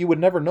turnover, but you would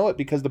never know it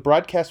because the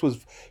broadcast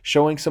was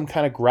showing some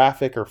kind of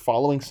graphic or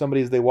following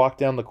somebody as they walk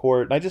down the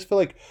court. And I just feel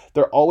like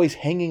they're always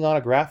hanging on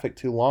a graphic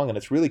too long, and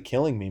it's really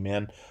killing me,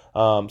 man.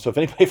 So if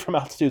anybody from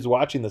Altitude is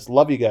watching this,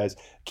 love you guys.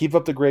 Keep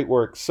up the great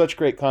work. Such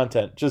great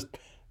content. Just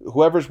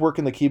whoever's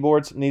working the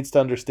keyboards needs to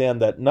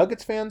understand that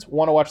Nuggets fans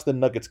want to watch the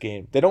Nuggets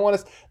game. They don't want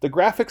us. The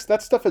graphics,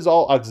 that stuff is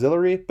all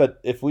auxiliary. But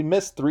if we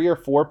miss 3 or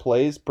 4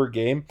 plays per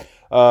game,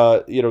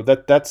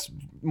 that's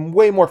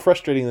way more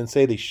frustrating than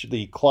say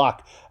the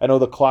clock. I know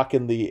the clock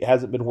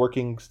hasn't been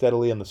working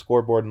steadily on the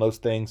scoreboard and those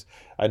things.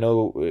 I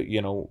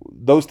know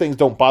those things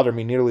don't bother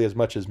me nearly as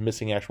much as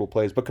missing actual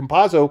plays. But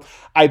Campazzo,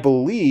 I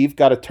believe,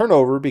 got a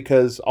turnover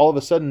because all of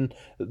a sudden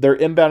they're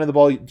inbounding the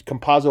ball.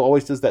 Campazzo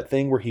always does that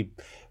thing where he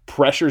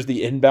pressures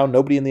the inbound.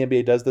 Nobody in the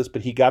NBA does this,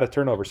 but he got a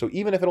turnover. So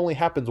even if it only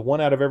happens 1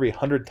 out of every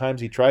 100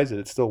 times he tries it,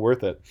 it's still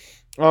worth it.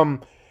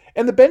 And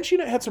the bench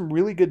unit had some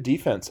really good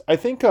defense. I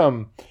think,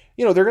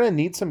 they're going to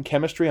need some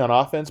chemistry on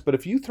offense, but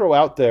if you throw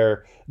out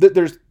there that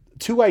there's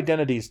 2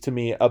 identities to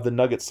me of the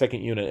Nuggets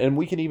second unit, and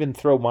we can even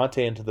throw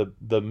Monte into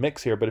the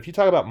mix here, but if you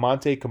talk about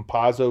Monte,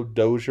 Campazzo,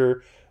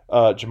 Dozier,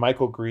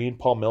 JaMychal Green,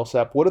 Paul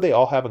Millsap, what do they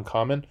all have in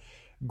common?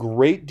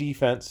 Great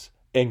defense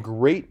and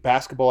great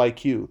basketball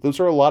IQ.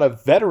 Those are a lot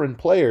of veteran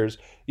players.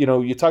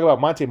 You talk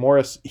about Monte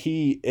Morris.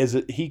 He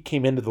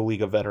came into the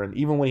league a veteran.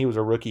 Even when he was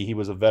a rookie, he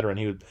was a veteran.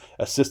 He would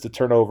assist a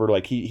turnover.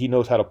 Like he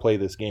knows how to play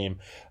this game.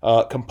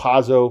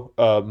 Campazzo,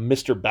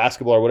 Mr.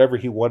 Basketball or whatever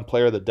he won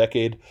Player of the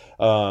Decade.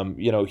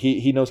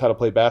 He knows how to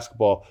play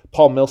basketball.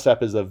 Paul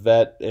Millsap is a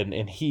vet,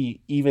 and he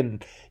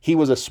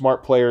was a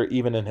smart player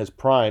even in his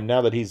prime.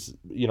 Now that he's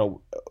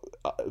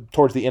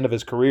towards the end of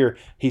his career,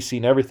 he's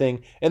seen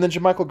everything. And then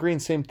JaMychal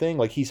Green, same thing.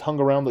 Like he's hung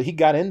around. He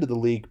got into the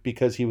league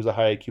because he was a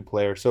high IQ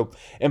player. So,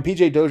 and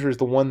PJ Dozier is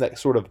the one that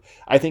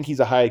I think he's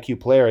a high IQ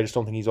player. I just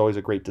don't think he's always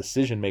a great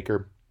decision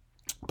maker.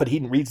 But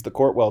he reads the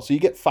court well. So you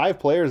get 5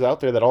 players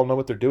out there that all know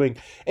what they're doing.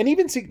 And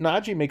even Zeke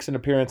Naji makes an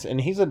appearance, and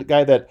he's a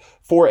guy that,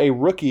 for a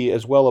rookie,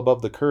 is well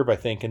above the curve, I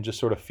think, and just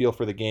sort of feel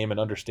for the game and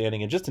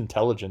understanding and just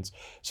intelligence.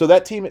 So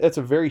that team, that's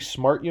a very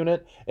smart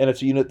unit, and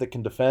it's a unit that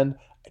can defend.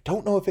 I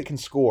don't know if it can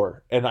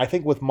score. And I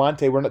think with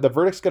Monte, the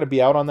verdict's going to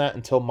be out on that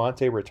until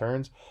Monte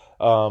returns.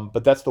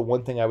 But that's the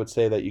one thing I would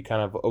say that you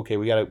kind of, okay,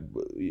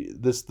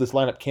 this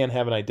lineup can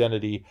have an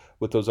identity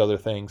with those other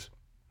things.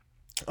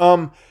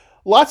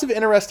 Lots of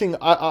interesting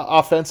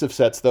offensive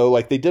sets, though.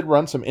 Like, they did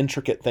run some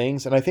intricate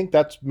things, and I think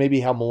that's maybe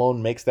how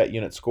Malone makes that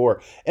unit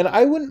score. And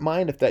I wouldn't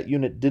mind if that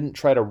unit didn't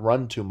try to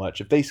run too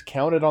much. If they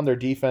counted on their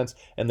defense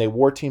and they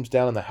wore teams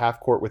down in the half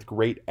court with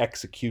great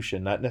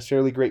execution, not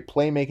necessarily great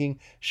playmaking,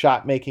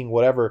 shot making,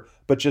 whatever,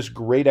 but just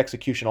great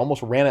execution,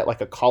 almost ran it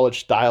like a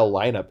college-style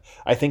lineup,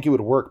 I think it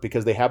would work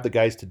because they have the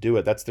guys to do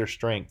it. That's their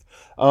strength.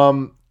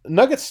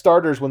 Nuggets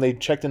starters, when they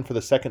checked in for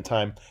the second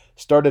time,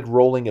 started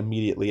rolling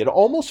immediately. It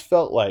almost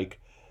felt like,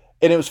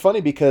 and it was funny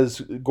because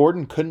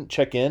Gordon couldn't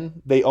check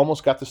in. They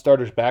almost got the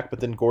starters back, but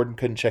then Gordon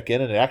couldn't check in,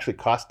 and it actually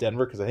cost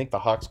Denver because I think the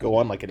Hawks go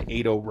on like an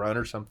 8-0 run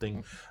or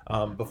something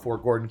before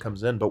Gordon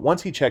comes in. But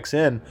once he checks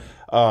in,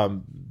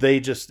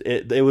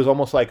 it was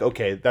almost like,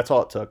 okay, that's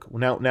all it took.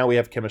 Now we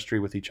have chemistry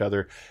with each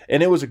other,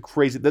 and it was a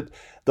crazy that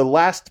the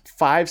last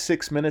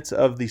 5-6 minutes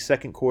of the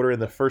second quarter and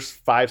the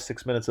first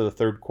 5-6 minutes of the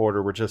third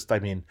quarter were just,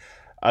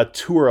 a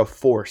tour of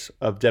force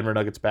of Denver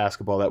Nuggets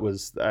basketball. That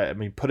was,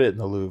 put it in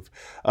the Louvre.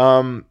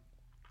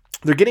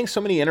 They're getting so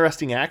many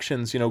interesting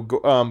actions,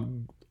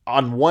 on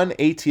one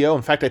ATO.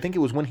 In fact, I think it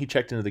was when he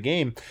checked into the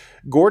game,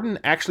 Gordon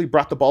actually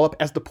brought the ball up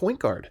as the point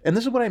guard. And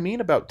this is what I mean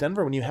about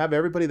Denver when you have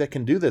everybody that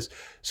can do this.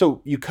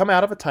 So you come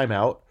out of a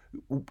timeout,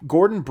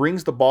 Gordon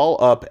brings the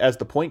ball up as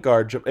the point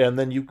guard, and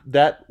then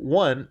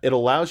it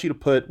allows you to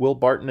put Will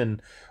Barton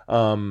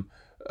and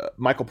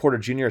Michael Porter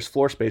Jr. as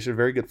floor spacers,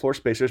 very good floor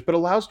spacers, but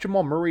allows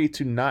Jamal Murray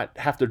to not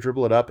have to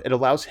dribble it up. It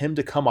allows him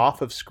to come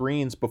off of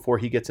screens before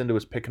he gets into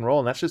his pick and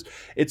roll, and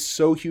it's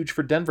so huge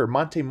for Denver.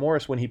 Monte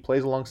Morris, when he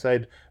plays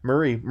alongside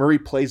Murray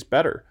plays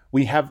better.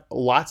 We have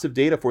lots of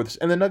data for this.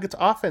 And the Nuggets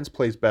offense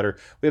plays better.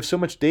 We have so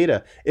much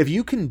data. If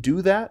you can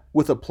do that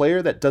with a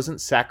player that doesn't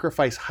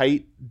sacrifice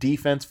height,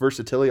 defense,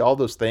 versatility, all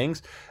those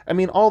things,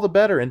 all the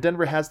better. And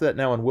Denver has that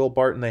now in Will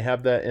Barton. They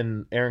have that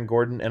in Aaron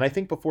Gordon. And I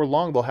think before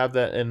long, they'll have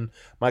that in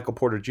Michael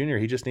Porter Jr.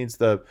 He just needs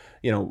the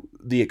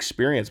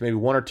experience, maybe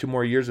 1 or 2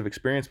 more years of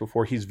experience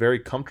before he's very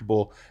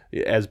comfortable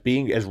as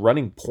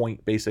running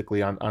point,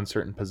 basically, on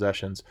certain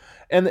possessions.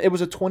 And it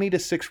was a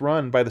 20-6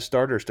 run by the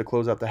starters to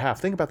close out the half.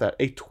 Think about that.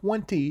 A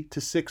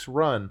 20-6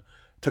 run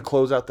to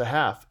close out the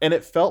half. And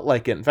it felt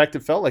like it. In fact,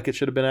 it felt like it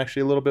should have been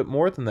actually a little bit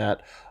more than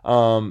that.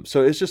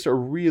 So it's just a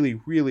really,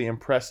 really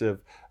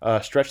impressive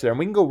stretch there. And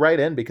we can go right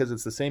in because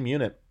it's the same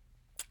unit.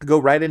 Go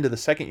right into the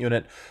second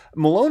unit.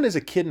 Malone is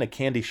a kid in a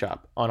candy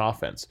shop on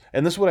offense.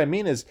 And this is what I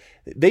mean is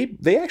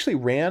they actually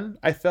ran,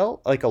 I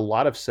felt, like a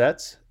lot of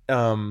sets.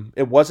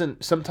 It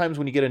wasn't, sometimes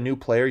when you get a new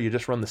player, you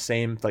just run the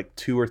same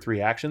 2 or 3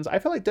 actions. I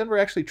felt like Denver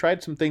actually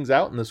tried some things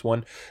out in this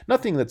one.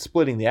 Nothing that's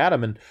splitting the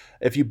atom. And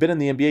if you've been in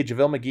the NBA,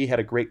 JaVale McGee had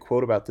a great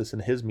quote about this in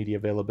his media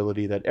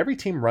availability, that every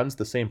team runs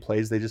the same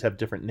plays. They just have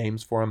different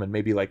names for them and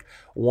maybe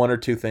 1 or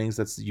 2 things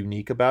that's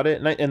unique about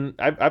it. And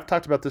I've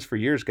talked about this for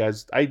years,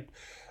 guys.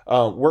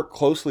 work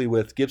closely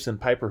with Gibson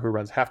Piper, who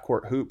runs Half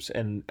Court Hoops,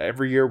 and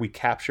every year we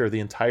capture the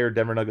entire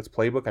Denver Nuggets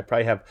playbook. I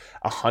probably have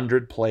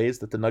 100 plays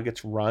that the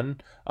Nuggets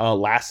run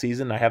last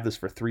season. I have this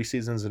for 3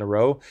 seasons in a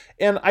row,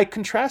 and I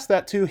contrast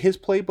that to his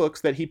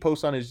playbooks that he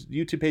posts on his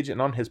YouTube page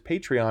and on his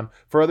Patreon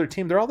for other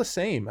teams. They're all the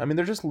same. I mean,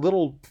 they're just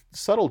little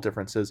subtle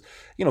differences,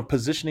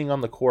 positioning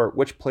on the court,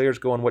 which players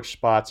go in which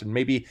spots, and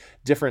maybe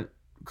different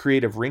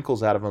creative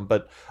wrinkles out of them.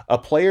 But a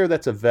player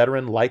that's a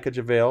veteran like a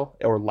JaVale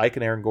or like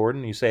an Aaron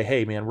Gordon, you say,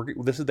 hey man,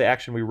 this is the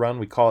action we run,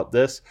 we call it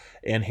this,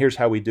 and here's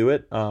how we do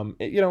it.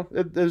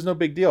 There's no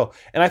big deal.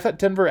 And I thought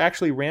Denver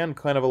actually ran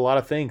kind of a lot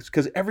of things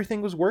because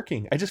everything was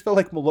working. I just felt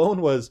like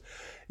Malone was,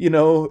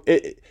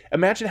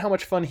 imagine how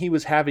much fun he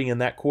was having in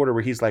that quarter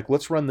where he's like,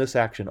 let's run this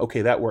action.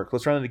 Okay, that worked.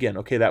 Let's run it again.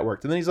 Okay, that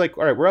worked. And then he's like,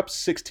 all right, we're up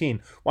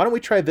 16. Why don't we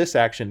try this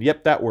action?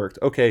 Yep, that worked.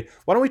 Okay,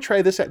 why don't we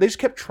try this? They just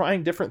kept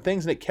trying different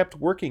things and it kept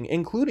working,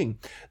 including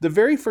the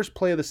very first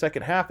play of the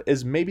second half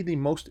is maybe the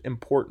most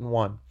important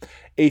one.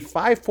 A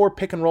 5-4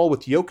 pick and roll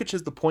with Jokic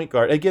as the point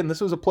guard. Again,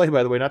 this was a play,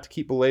 by the way, not to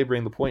keep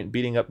belaboring the point and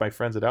beating up my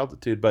friends at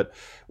altitude, but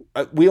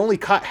we only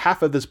caught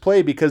half of this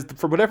play because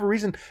for whatever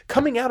reason,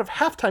 coming out of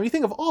halftime, you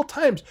think of all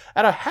times,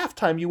 at a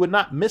halftime, you would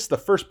not miss the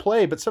first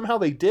play, but somehow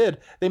they did.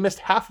 They missed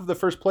half of the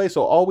first play,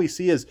 so all we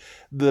see is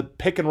the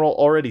pick and roll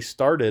already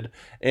started,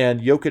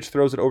 and Jokic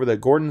throws it over that.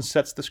 Gordon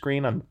sets the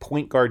screen on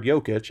point guard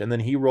Jokic, and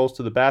then he rolls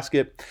to the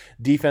basket.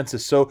 Defense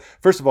is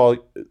first of all,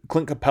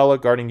 Clint Capella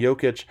guarding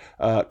Jokic,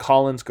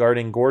 Collins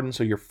guarding Gordon,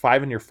 so your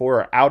 5 and your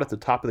 4 are out at the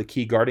top of the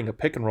key guarding a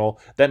pick and roll.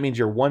 That means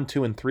your 1,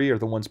 2, and 3 are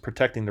the ones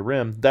protecting the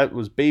rim. That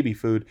was baby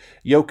food.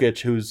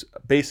 Jokic, who's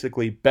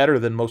basically better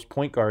than most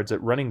point guards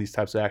at running these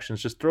types of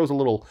actions, just throws a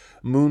little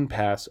moon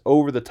pass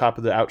over the top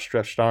of the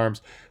outstretched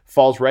arms,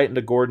 falls right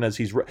into Gordon as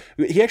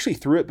he actually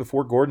threw it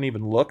before Gordon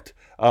even looked,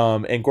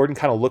 and Gordon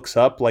kind of looks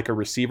up like a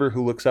receiver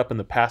who looks up and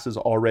the pass is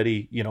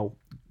already,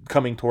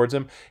 coming towards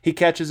him. He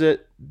catches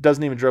it,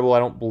 doesn't even dribble, I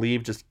don't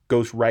believe, just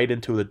goes right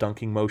into the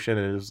dunking motion,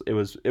 and it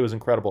was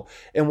incredible.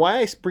 And why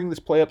I bring this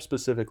play up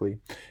specifically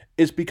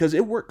is because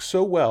it works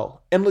so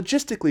well. And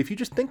logistically, if you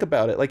just think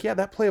about it,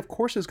 that play of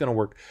course is going to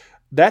work.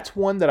 That's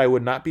one that I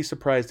would not be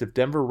surprised if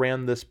Denver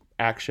ran this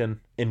action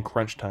in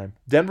crunch time.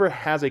 Denver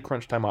has a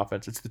crunch time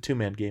offense. It's the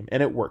 2-man game,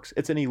 and it works.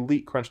 It's an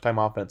elite crunch time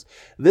offense.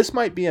 This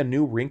might be a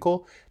new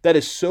wrinkle that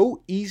is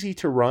so easy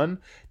to run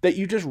that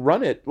you just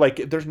run it.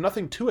 There's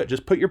nothing to it.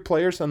 Just put your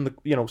players on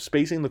the,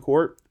 spacing the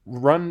court,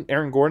 run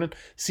Aaron Gordon,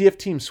 see if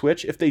teams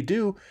switch. If they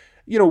do,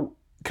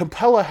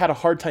 Capella had a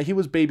hard time. He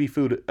was baby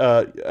food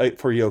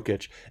for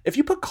Jokic. If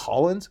you put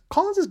Collins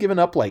has given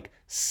up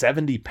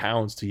 70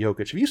 pounds to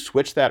Jokic. If you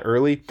switch that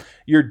early,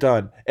 you're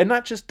done. And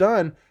not just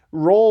done,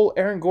 roll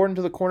Aaron Gordon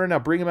to the corner, now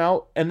bring him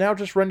out, and now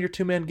just run your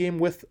 2-man game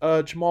with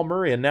Jamal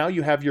Murray. And now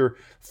you have your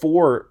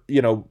 4,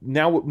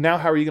 now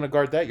how are you going to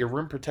guard that? Your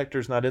rim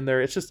protector's not in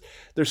there. It's just,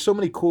 there's so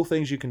many cool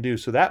things you can do.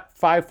 So that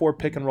 5-4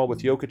 pick and roll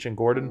with Jokic and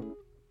Gordon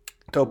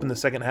to open the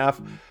second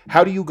half,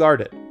 how do you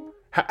guard it?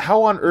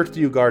 How on earth do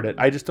you guard it?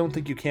 I just don't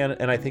think you can,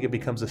 and I think it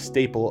becomes a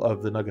staple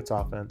of the Nuggets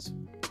offense.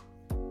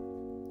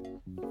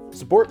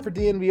 Support for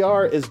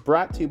DNVR is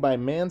brought to you by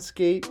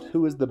Manscaped,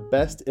 who is the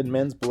best in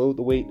men's below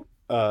the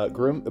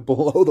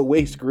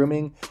waist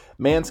grooming.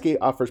 Manscaped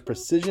offers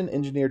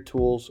precision-engineered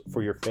tools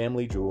for your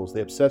family jewels.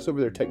 They obsess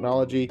over their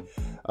technology,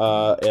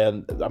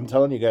 and I'm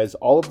telling you guys,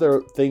 all of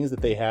their things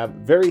that they have,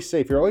 very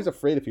safe. You're always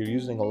afraid if you're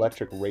using an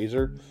electric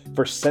razor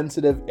for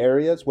sensitive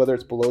areas, whether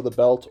it's below the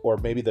belt or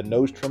maybe the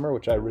nose trimmer,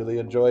 which I really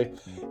enjoy.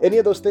 Any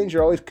of those things,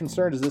 you're always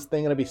concerned, is this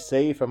thing going to be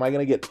safe? Am I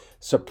going to get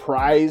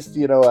surprised,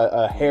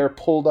 a hair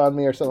pulled on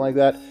me or something like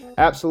that?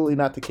 Absolutely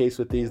not the case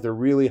with these. They're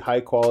really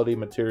high-quality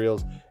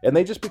materials, and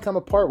they just become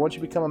a part. Once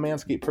you become a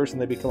Manscaped person,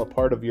 they become a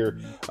part of your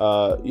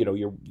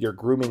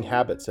grooming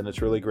habits, and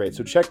it's really great.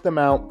 So check them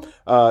out.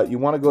 You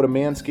want to go to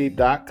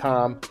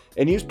manscaped.com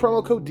and use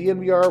promo code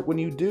DNVR when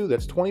you do.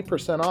 That's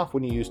 20% off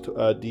when you use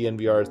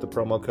DNVR as the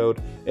promo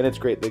code, and it's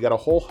great. They got a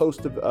whole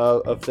host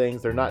of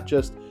things. They're not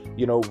just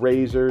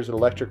razors,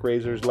 electric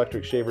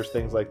shavers,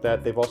 things like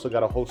that. They've also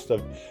got a host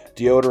of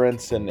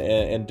deodorants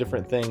and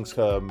different things,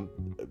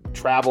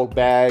 travel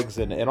bags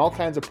and all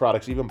kinds of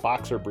products, even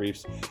boxer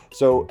briefs.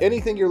 So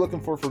anything you're looking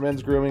for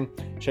men's grooming,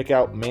 check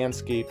out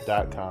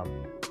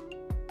manscaped.com.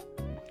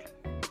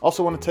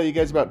 Also want to tell you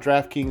guys about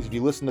DraftKings. If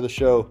you listen to the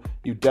show,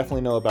 you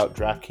definitely know about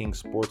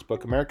DraftKings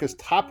Sportsbook, America's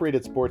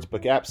top-rated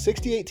sportsbook app.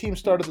 68 teams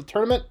started the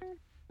tournament.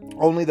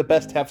 Only the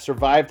best have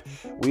survived.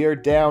 We are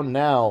down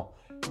now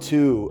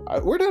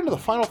we're down to the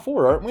Final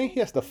Four, aren't we?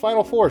 Yes, the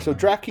Final Four. So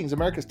DraftKings,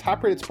 America's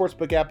top-rated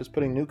sportsbook app, is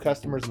putting new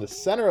customers in the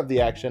center of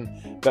the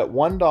action. Bet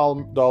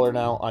 $1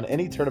 now on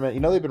any tournament.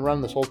 They've been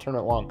running this whole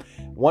tournament long.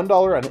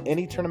 $1 on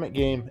any tournament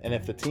game, and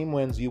if the team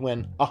wins, you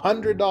win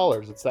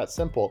 $100. It's that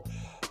simple.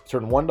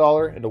 Turn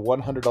 $1 into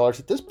 $100.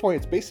 At this point,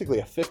 it's basically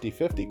a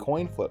 50-50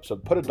 coin flip. So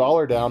put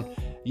 $1 down,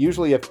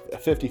 Usually a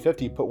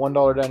 50-50, put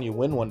 $1 down, you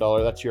win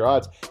 $1. That's your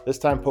odds. This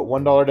time, put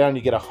 $1 down,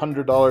 you get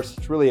 $100.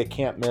 It's really a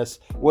can't miss.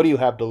 What do you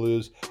have to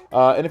lose?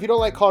 And if you don't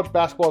like college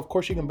basketball, of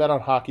course you can bet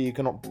on hockey. You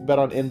can bet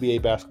on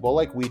NBA basketball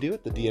like we do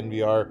at the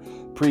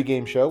DNVR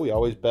pregame show. We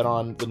always bet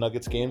on the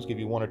Nuggets games, give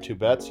you 1 or 2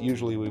 bets.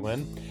 Usually we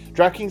win.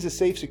 DraftKings is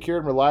safe, secure,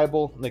 and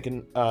reliable. They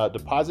can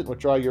deposit and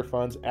withdraw your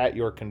funds at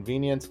your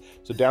convenience.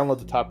 So download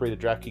the top-rated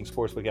DraftKings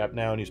Sportsbook app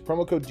now and use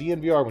promo code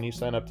DNVR when you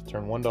sign up to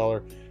turn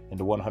 $1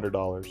 into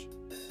 $100.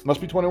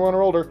 Must be 21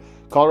 or older.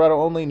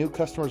 Colorado only. New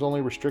customers only.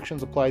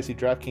 Restrictions apply. See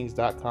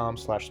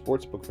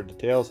DraftKings.com/sportsbook for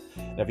details.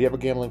 And if you have a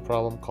gambling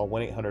problem, call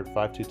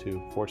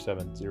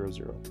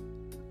 1-800-522-4700.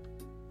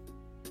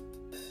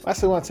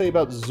 Lastly, I want to tell you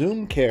about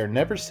Zoom Care.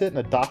 Never sit in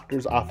a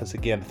doctor's office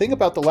again. Think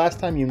about the last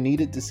time you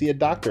needed to see a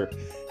doctor.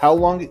 How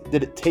long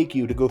did it take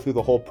you to go through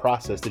the whole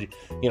process? Did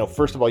you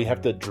first of all, you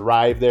have to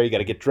drive there. You got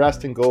to get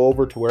dressed and go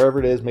over to wherever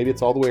it is. Maybe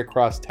it's all the way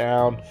across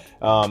town.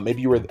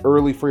 Maybe you were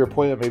early for your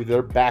appointment. Maybe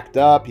they're backed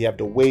up. You have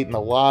to wait in the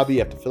lobby.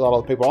 You have to fill out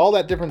all the paper, all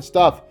that different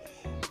stuff.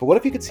 But what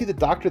if you could see the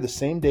doctor the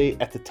same day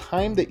at the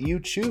time that you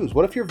choose?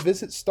 What if your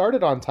visit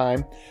started on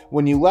time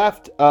when you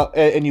left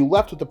and you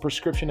left with the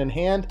prescription in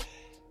hand?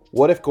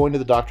 What if going to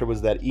the doctor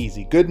was that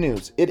easy? Good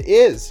news, it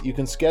is. You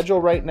can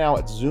schedule right now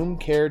at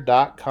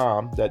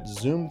zoomcare.com.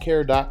 That's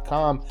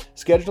zoomcare.com.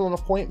 Schedule an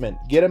appointment,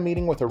 get a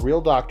meeting with a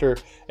real doctor,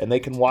 and they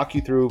can walk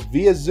you through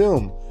via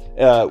Zoom.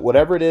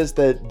 Whatever it is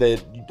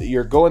that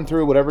you're going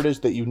through, whatever it is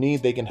that you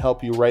need, they can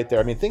help you right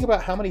there. I mean, think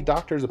about how many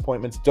doctor's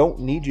appointments don't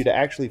need you to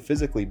actually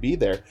physically be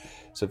there.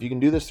 So if you can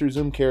do this through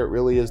ZoomCare, it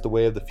really is the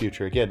way of the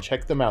future. Again,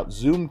 check them out.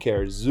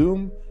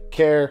 ZoomCare,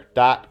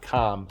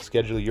 zoomcare.com.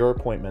 Schedule your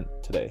appointment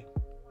today.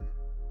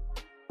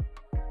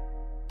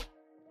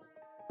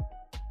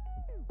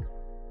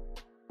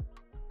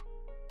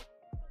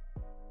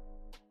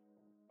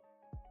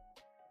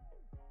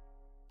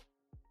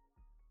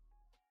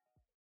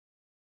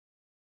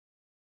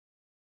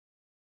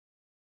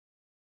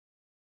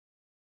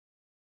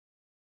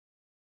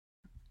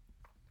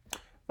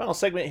 Final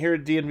segment here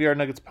at DNVR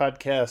Nuggets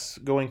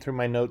podcast, going through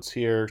my notes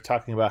here,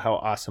 talking about how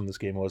awesome this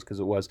game was, because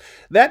it was.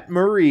 That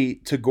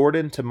Murray to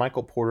Gordon to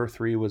Michael Porter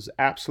 3 was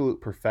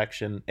absolute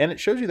perfection, and it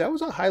shows you that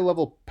was a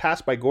high-level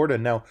pass by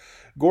Gordon. Now,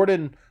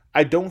 Gordon,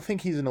 I don't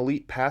think he's an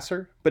elite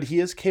passer, but he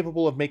is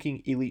capable of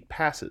making elite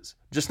passes,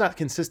 just not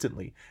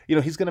consistently.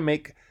 He's going to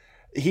make...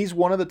 He's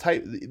one of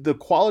the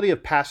quality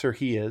of passer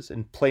he is,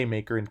 and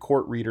playmaker and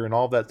court reader and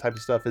all that type of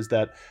stuff, is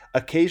that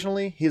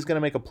occasionally he's going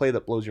to make a play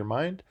that blows your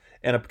mind,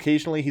 and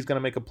occasionally he's going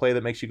to make a play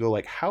that makes you go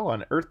like, how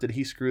on earth did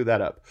he screw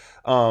that up?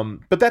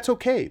 But that's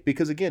okay,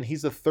 because again,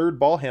 he's the third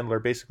ball handler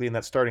basically in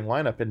that starting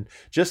lineup, and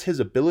just his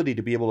ability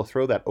to be able to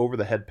throw that over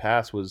the head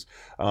pass was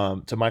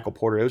to Michael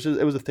Porter.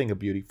 It was a thing of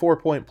beauty.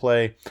 4-point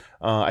play.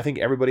 I think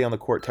everybody on the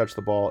court touched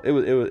the ball.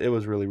 It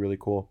was really, really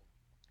cool.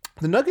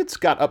 The Nuggets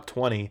got up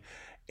 20,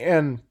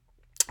 and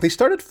they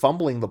started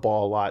fumbling the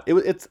ball a lot.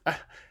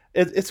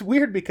 It's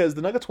weird because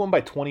the Nuggets won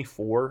by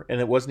 24,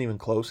 and it wasn't even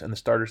close, and the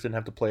starters didn't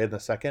have to play in the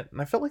second.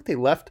 And I felt like they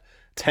left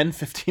 10,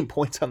 15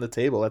 points on the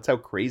table. That's how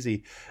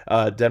crazy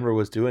Denver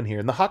was doing here.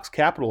 And the Hawks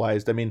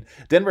capitalized. I mean,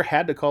 Denver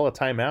had to call a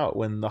timeout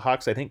when the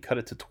Hawks, I think, cut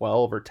it to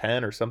 12 or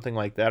 10 or something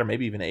like that, or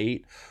maybe even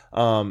 8.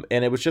 And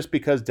it was just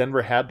because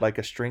Denver had like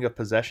a string of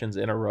possessions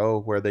in a row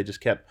where they just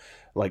kept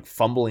like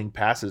fumbling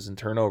passes and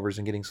turnovers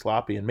and getting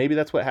sloppy. And maybe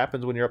that's what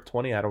happens when you're up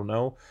 20. I don't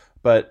know.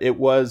 But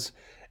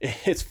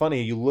it's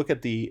funny. You look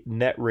at the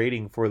net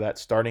rating for that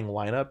starting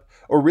lineup,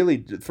 or really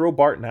throw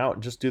Barton out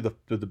and just do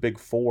the big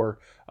four.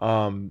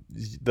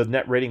 The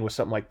net rating was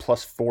something like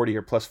plus 40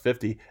 or plus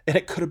 50, and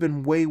it could have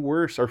been way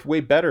worse or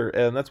way better.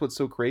 And that's what's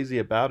so crazy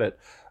about it.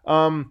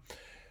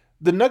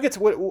 The Nuggets,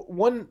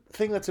 one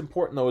thing that's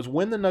important, though, is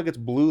when the Nuggets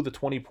blew the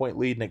 20-point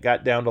lead and it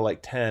got down to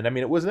like 10, I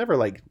mean, it was never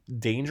like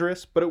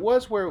dangerous, but it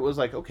was where it was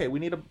like, okay, we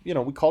need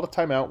we called a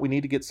timeout. We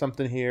need to get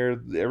something here.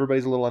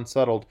 Everybody's a little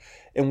unsettled.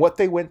 And what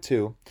they went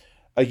to,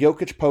 a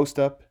Jokic post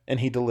up,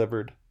 and he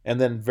delivered. And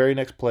then very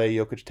next play,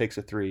 Jokic takes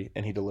a 3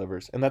 and he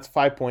delivers. And that's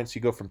 5 points.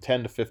 You go from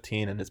 10 to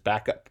 15 and it's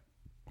back up.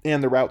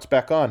 And the route's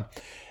back on.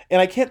 And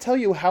I can't tell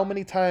you how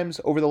many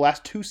times over the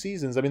last 2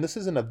 seasons, I mean, this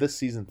isn't a this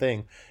season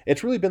thing.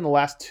 It's really been the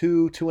last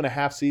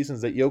 2.5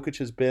 seasons that Jokic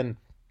has been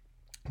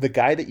the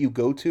guy that you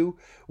go to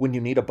when you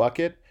need a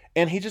bucket.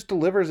 And he just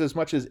delivers as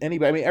much as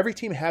anybody. I mean, every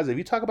team has it. If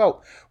you talk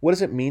about what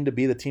does it mean to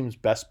be the team's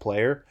best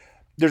player,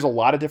 there's a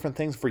lot of different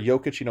things for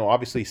Jokic,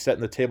 obviously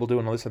setting the table,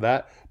 doing all this or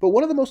that. But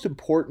one of the most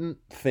important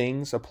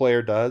things a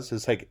player does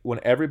is like when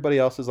everybody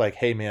else is like,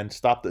 hey, man,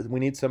 we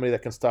need somebody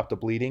that can stop the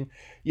bleeding.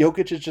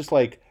 Jokic is just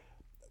like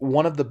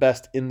one of the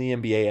best in the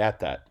NBA at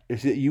that.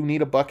 If you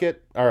need a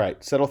bucket, all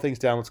right, settle things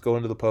down. Let's go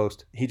into the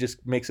post. He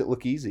just makes it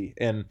look easy.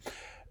 And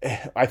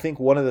I think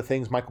one of the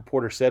things Michael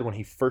Porter said when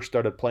he first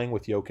started playing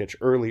with Jokic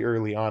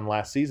early on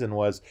last season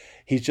was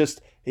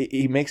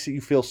he makes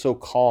you feel so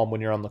calm when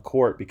you're on the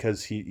court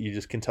because you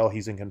just can tell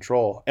he's in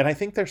control. And I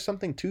think there's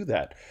something to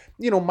that.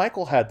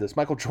 Michael had this.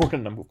 Michael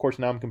Jordan, of course,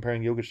 now I'm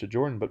comparing Jokic to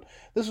Jordan, but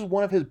this is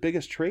one of his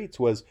biggest traits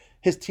was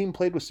his team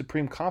played with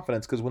supreme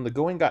confidence because when the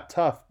going got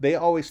tough, they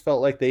always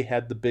felt like they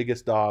had the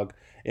biggest dog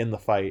in the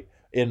fight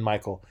in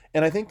Michael.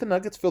 And I think the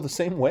Nuggets feel the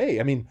same way.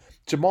 I mean,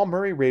 Jamal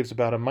Murray raves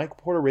about him. Michael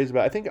Porter raves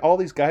about it. I think all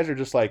these guys are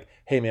just like,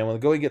 hey, man, when the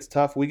going gets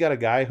tough, we got a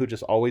guy who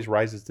just always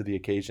rises to the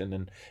occasion.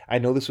 And I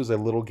know this was a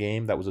little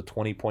game that was a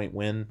 20-point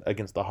win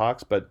against the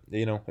Hawks, but,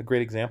 a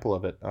great example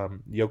of it.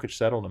 Jokic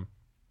settled him.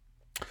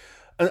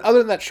 And other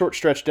than that short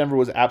stretch, Denver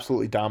was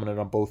absolutely dominant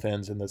on both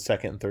ends in the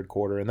second and third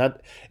quarter. And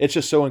that it's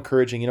just so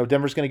encouraging.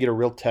 Denver's going to get a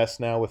real test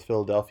now with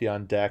Philadelphia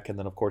on deck and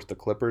then, of course, the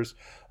Clippers.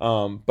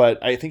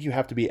 But I think you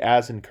have to be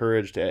as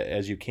encouraged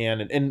as you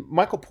can. And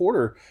Michael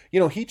Porter,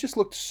 he just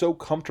looked so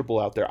comfortable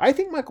out there. I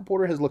think Michael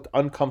Porter has looked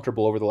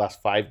uncomfortable over the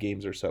last 5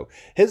 games or so.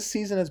 His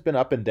season has been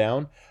up and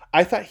down.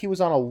 I thought he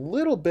was on a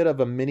little bit of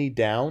a mini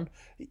down.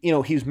 He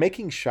was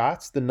making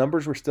shots. The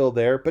numbers were still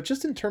there. But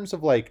just in terms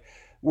of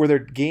were there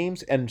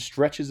games and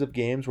stretches of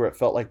games where it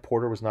felt like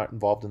Porter was not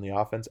involved in the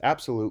offense?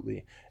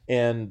 Absolutely.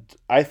 And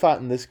I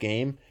thought in this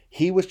game,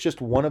 he was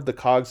just one of the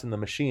cogs in the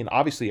machine.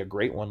 Obviously a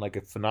great one, like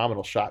a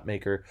phenomenal shot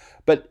maker.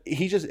 But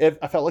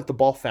I felt like the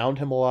ball found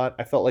him a lot.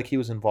 I felt like he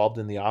was involved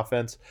in the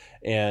offense.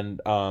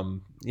 And,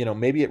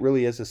 maybe it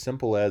really is as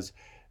simple as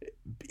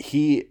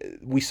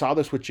we saw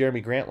this with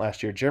Jeremy Grant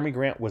last year. Jeremy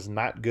Grant was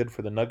not good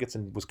for the Nuggets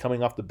and was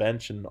coming off the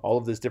bench and all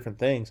of these different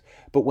things.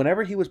 But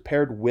whenever he was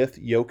paired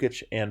with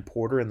Jokic and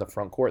Porter in the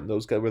front court, and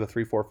those guys were the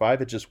 3, 4,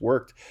 5, it just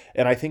worked.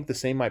 And I think the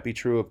same might be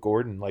true of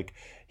Gordon.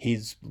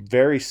 He's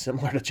very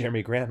similar to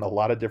Jeremy Grant in a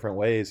lot of different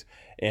ways.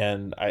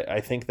 And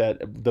I think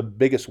that the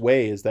biggest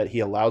way is that he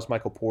allows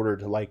Michael Porter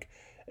to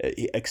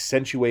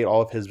accentuate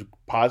all of his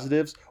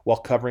positives while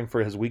covering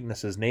for his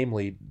weaknesses,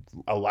 namely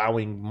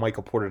allowing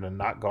Michael Porter to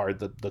not guard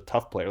the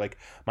tough player.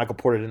 Michael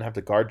Porter didn't have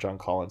to guard John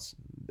Collins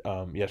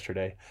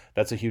yesterday.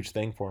 That's a huge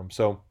thing for him.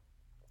 So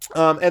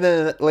and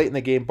then late in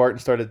the game, Barton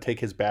started to take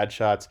his bad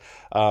shots.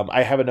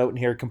 I have a note in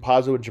here.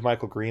 Campazzo and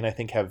JaMychal Green, I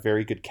think, have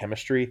very good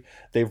chemistry.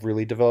 They've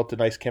really developed a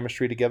nice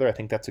chemistry together. I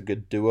think that's a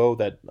good duo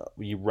that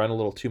you run a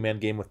little 2-man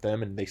game with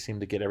them, and they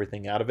seem to get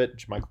everything out of it.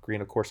 JaMychal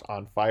Green, of course,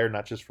 on fire,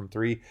 not just from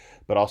 3,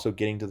 but also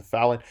getting to the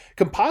foul line.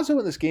 Campazzo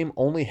in this game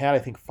only had, I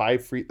think,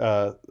 5 free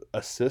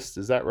assists.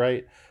 Is that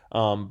right?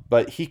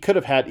 But he could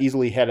have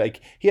easily had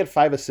he had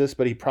 5 assists,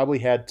 but he probably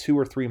had 2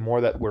 or 3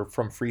 more that were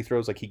from free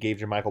throws. He gave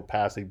JaMychal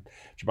passing,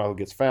 JaMychal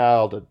gets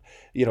fouled, and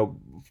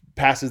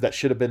passes that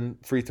should have been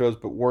free throws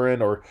but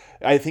weren't. Or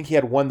I think he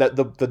had one that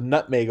the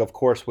nutmeg, of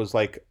course, was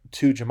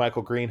to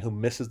JaMychal Green, who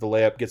misses the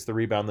layup, gets the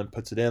rebound, then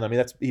puts it in. I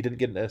mean, he didn't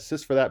get an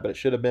assist for that, but it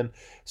should have been.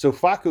 So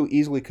Facu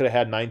easily could have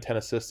had 9-10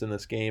 assists in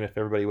this game if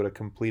everybody would have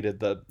completed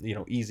the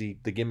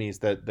the gimmies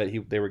that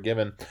they were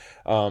given.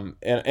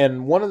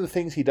 And one of the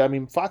things he did, I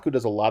mean, Facu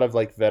does a lot of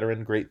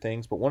veteran great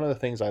things, but one of the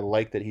things I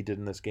like that he did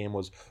in this game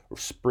was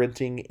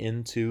sprinting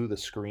into the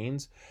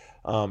screens.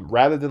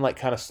 Rather than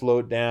kind of slow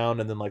it down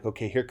and then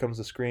okay, here comes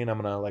the screen,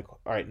 I'm gonna all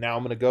right, now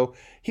I'm gonna go.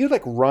 He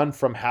would run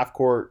from half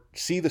court,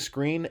 see the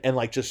screen, and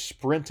just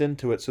sprint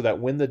into it so that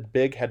when the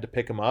big had to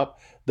pick him up,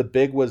 the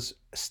big was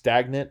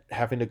stagnant,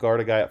 having to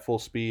guard a guy at full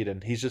speed.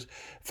 And he's just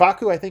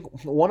Facu. I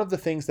think one of the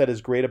things that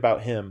is great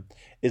about him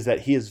is that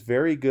he is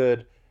very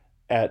good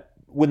at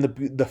when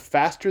the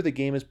faster the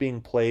game is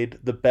being played,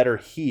 the better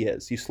he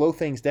is. You slow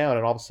things down,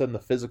 and all of a sudden the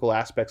physical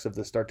aspects of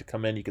this start to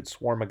come in. You could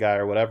swarm a guy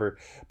or whatever,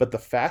 but the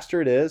faster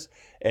it is,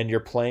 and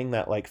you're playing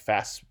that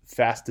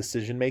fast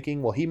decision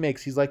making. Well,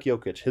 he's like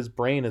Jokic. His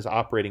brain is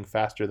operating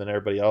faster than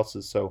everybody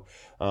else's. So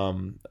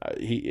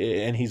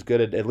he's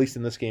good at least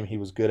in this game, he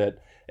was good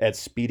at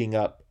speeding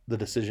up the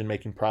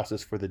decision-making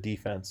process for the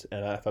defense,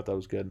 and I thought that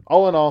was good.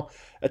 All in all,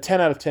 a 10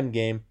 out of 10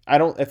 game.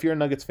 If you're a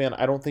Nuggets fan,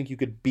 I don't think you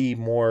could be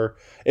more.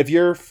 If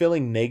you're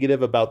feeling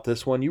negative about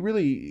this one, you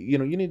really, you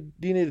need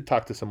to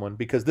talk to someone,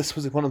 because this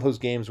was one of those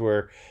games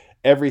where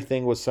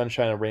everything was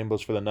sunshine and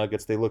rainbows for the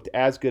Nuggets. They looked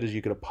as good as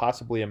you could have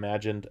possibly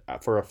imagined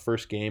for a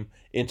first game,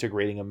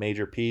 integrating a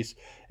major piece.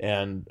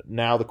 And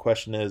now the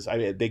question is,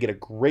 they get a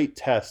great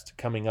test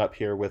coming up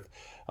here with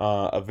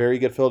a very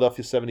good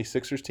Philadelphia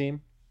 76ers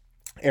team.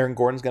 Aaron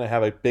Gordon's going to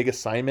have a big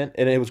assignment,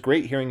 and it was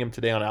great hearing him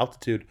today on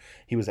Altitude.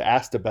 He was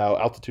asked about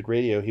Altitude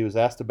Radio. He was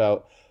asked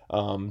about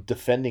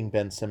defending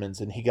Ben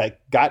Simmons, and he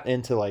got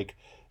into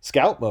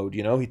scout mode.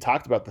 He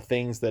talked about the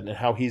things that and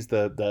how he's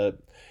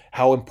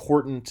how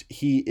important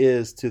he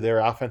is to their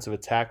offensive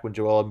attack when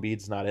Joel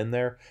Embiid's not in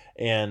there.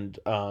 And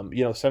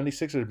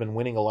 76ers have been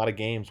winning a lot of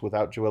games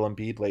without Joel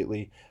Embiid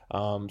lately.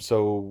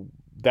 So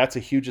that's a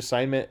huge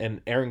assignment.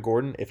 And Aaron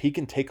Gordon, if he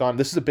can take on,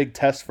 this is a big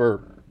test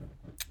for,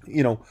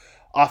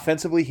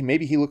 offensively,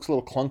 he looks a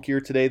little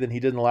clunkier today than he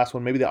did in the last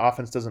one. Maybe the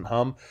offense doesn't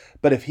hum,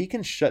 but if he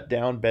can shut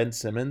down Ben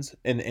Simmons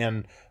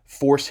and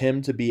force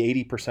him to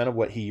be 80% of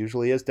what he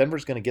usually is,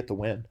 Denver's going to get the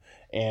win.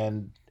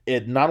 And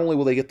it not only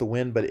will they get the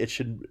win, but it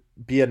should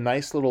be a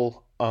nice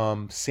little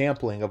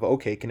sampling of,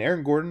 okay, can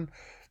Aaron Gordon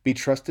be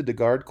trusted to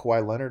guard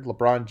Kawhi Leonard,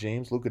 LeBron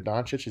James, Luka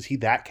Doncic? Is he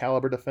that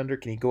caliber defender?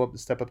 Can he go up and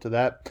step up to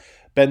that?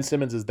 Ben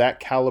Simmons is that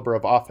caliber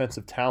of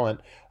offensive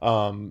talent,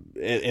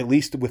 at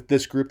least with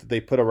this group that they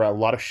put around, a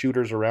lot of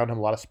shooters around him,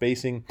 a lot of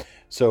spacing.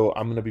 So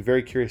I'm going to be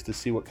very curious to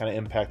see what kind of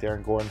impact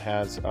Aaron Gordon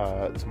has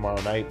tomorrow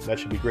night. That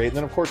should be great. And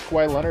then, of course,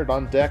 Kawhi Leonard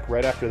on deck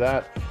right after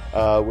that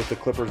with the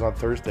Clippers on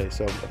Thursday.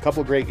 So a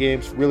couple of great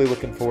games. Really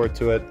looking forward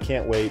to it.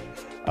 Can't wait.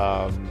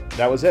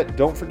 That was it.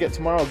 Don't forget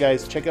tomorrow,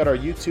 guys, check out our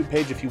YouTube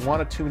page if you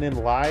want to tune in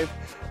live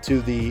to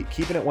the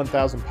Keeping It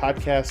 1000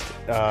 podcast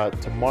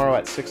tomorrow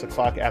at 6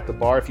 o'clock at the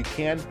bar. If you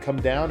can,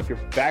 come down. If you're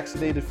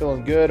vaccinated,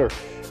 feeling good, or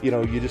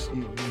you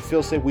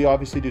feel safe. We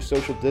obviously do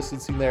social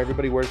distancing there.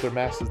 Everybody wears their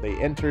masks as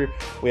they enter.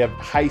 We have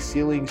high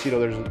ceilings.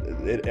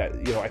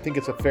 I think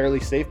it's a fairly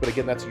safe, but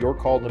again, that's your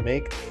call to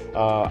make.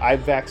 I'm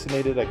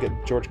vaccinated.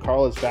 George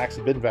Karl has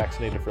been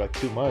vaccinated for like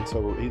 2 months,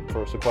 so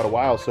quite a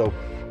while. So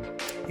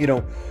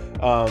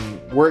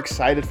we're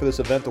excited for this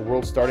event. The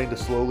world's starting to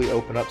slowly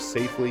open up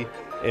safely,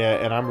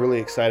 and I'm really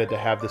excited to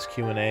have this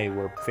Q&A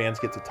where fans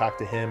get to talk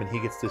to him and he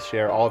gets to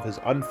share all of his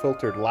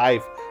unfiltered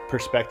live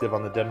perspective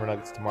on the Denver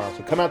Nuggets tomorrow.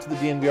 So come out to the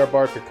DNVR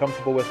bar if you're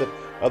comfortable with it.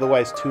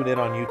 Otherwise, tune in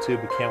on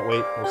YouTube. We can't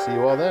wait. We'll see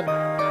you all then.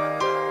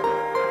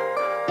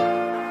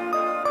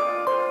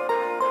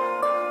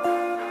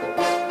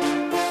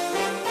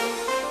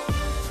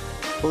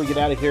 Before we get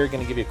out of here,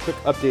 going to give you a quick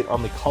update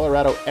on the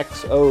Colorado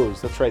XOs.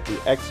 That's right, the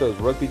XOs,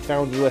 Rugby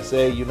Town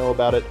USA. You know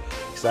about it.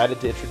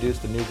 Excited to introduce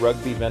the new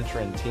rugby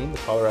veteran team, the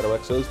Colorado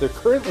XOs. They're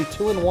currently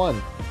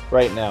 2-1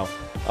 right now.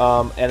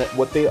 And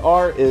what they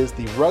are is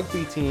the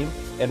rugby team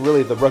and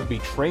really the rugby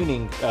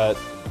training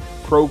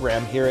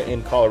program here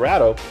in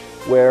Colorado,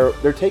 where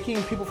they're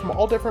taking people from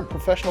all different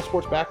professional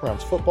sports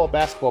backgrounds: football,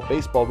 basketball,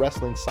 baseball,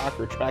 wrestling,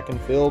 soccer, track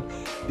and field.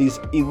 These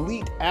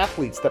elite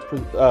athletes that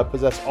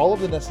possess all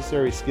of the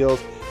necessary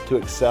skills to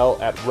excel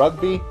at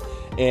rugby.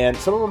 And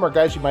some of them are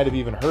guys you might have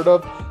even heard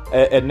of.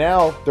 And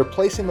now they're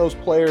placing those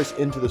players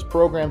into this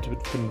program to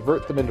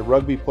convert them into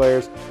rugby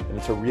players. And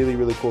it's a really,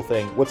 really cool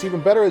thing. What's even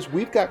better is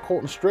we've got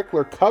Colton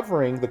Strickler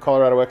covering the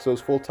Colorado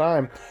XOs full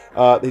time.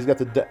 He's got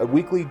the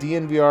weekly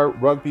DNVR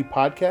rugby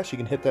podcast. You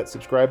can hit that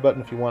subscribe button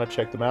if you want to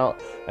check them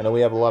out. I know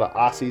we have a lot of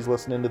Aussies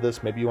listening to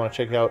this. Maybe you want to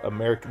check out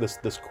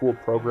this cool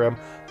program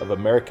of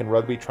American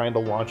rugby, trying to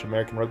launch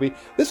American rugby.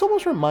 This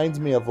almost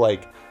reminds me of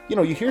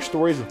you hear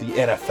stories of the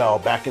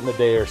NFL back in the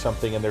day or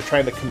something, and they're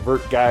trying to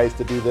convert guys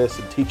to do this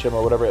and teach them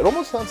or whatever. It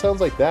almost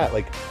sounds like that.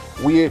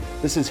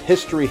 This is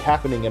history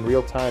happening in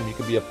real time. You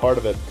can be a part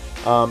of it.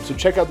 So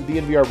check out the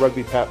DNVR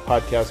Rugby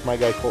podcast. My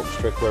guy Colton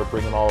Strickler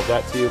bringing all of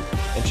that to you.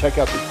 And check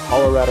out the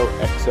Colorado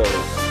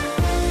XOs.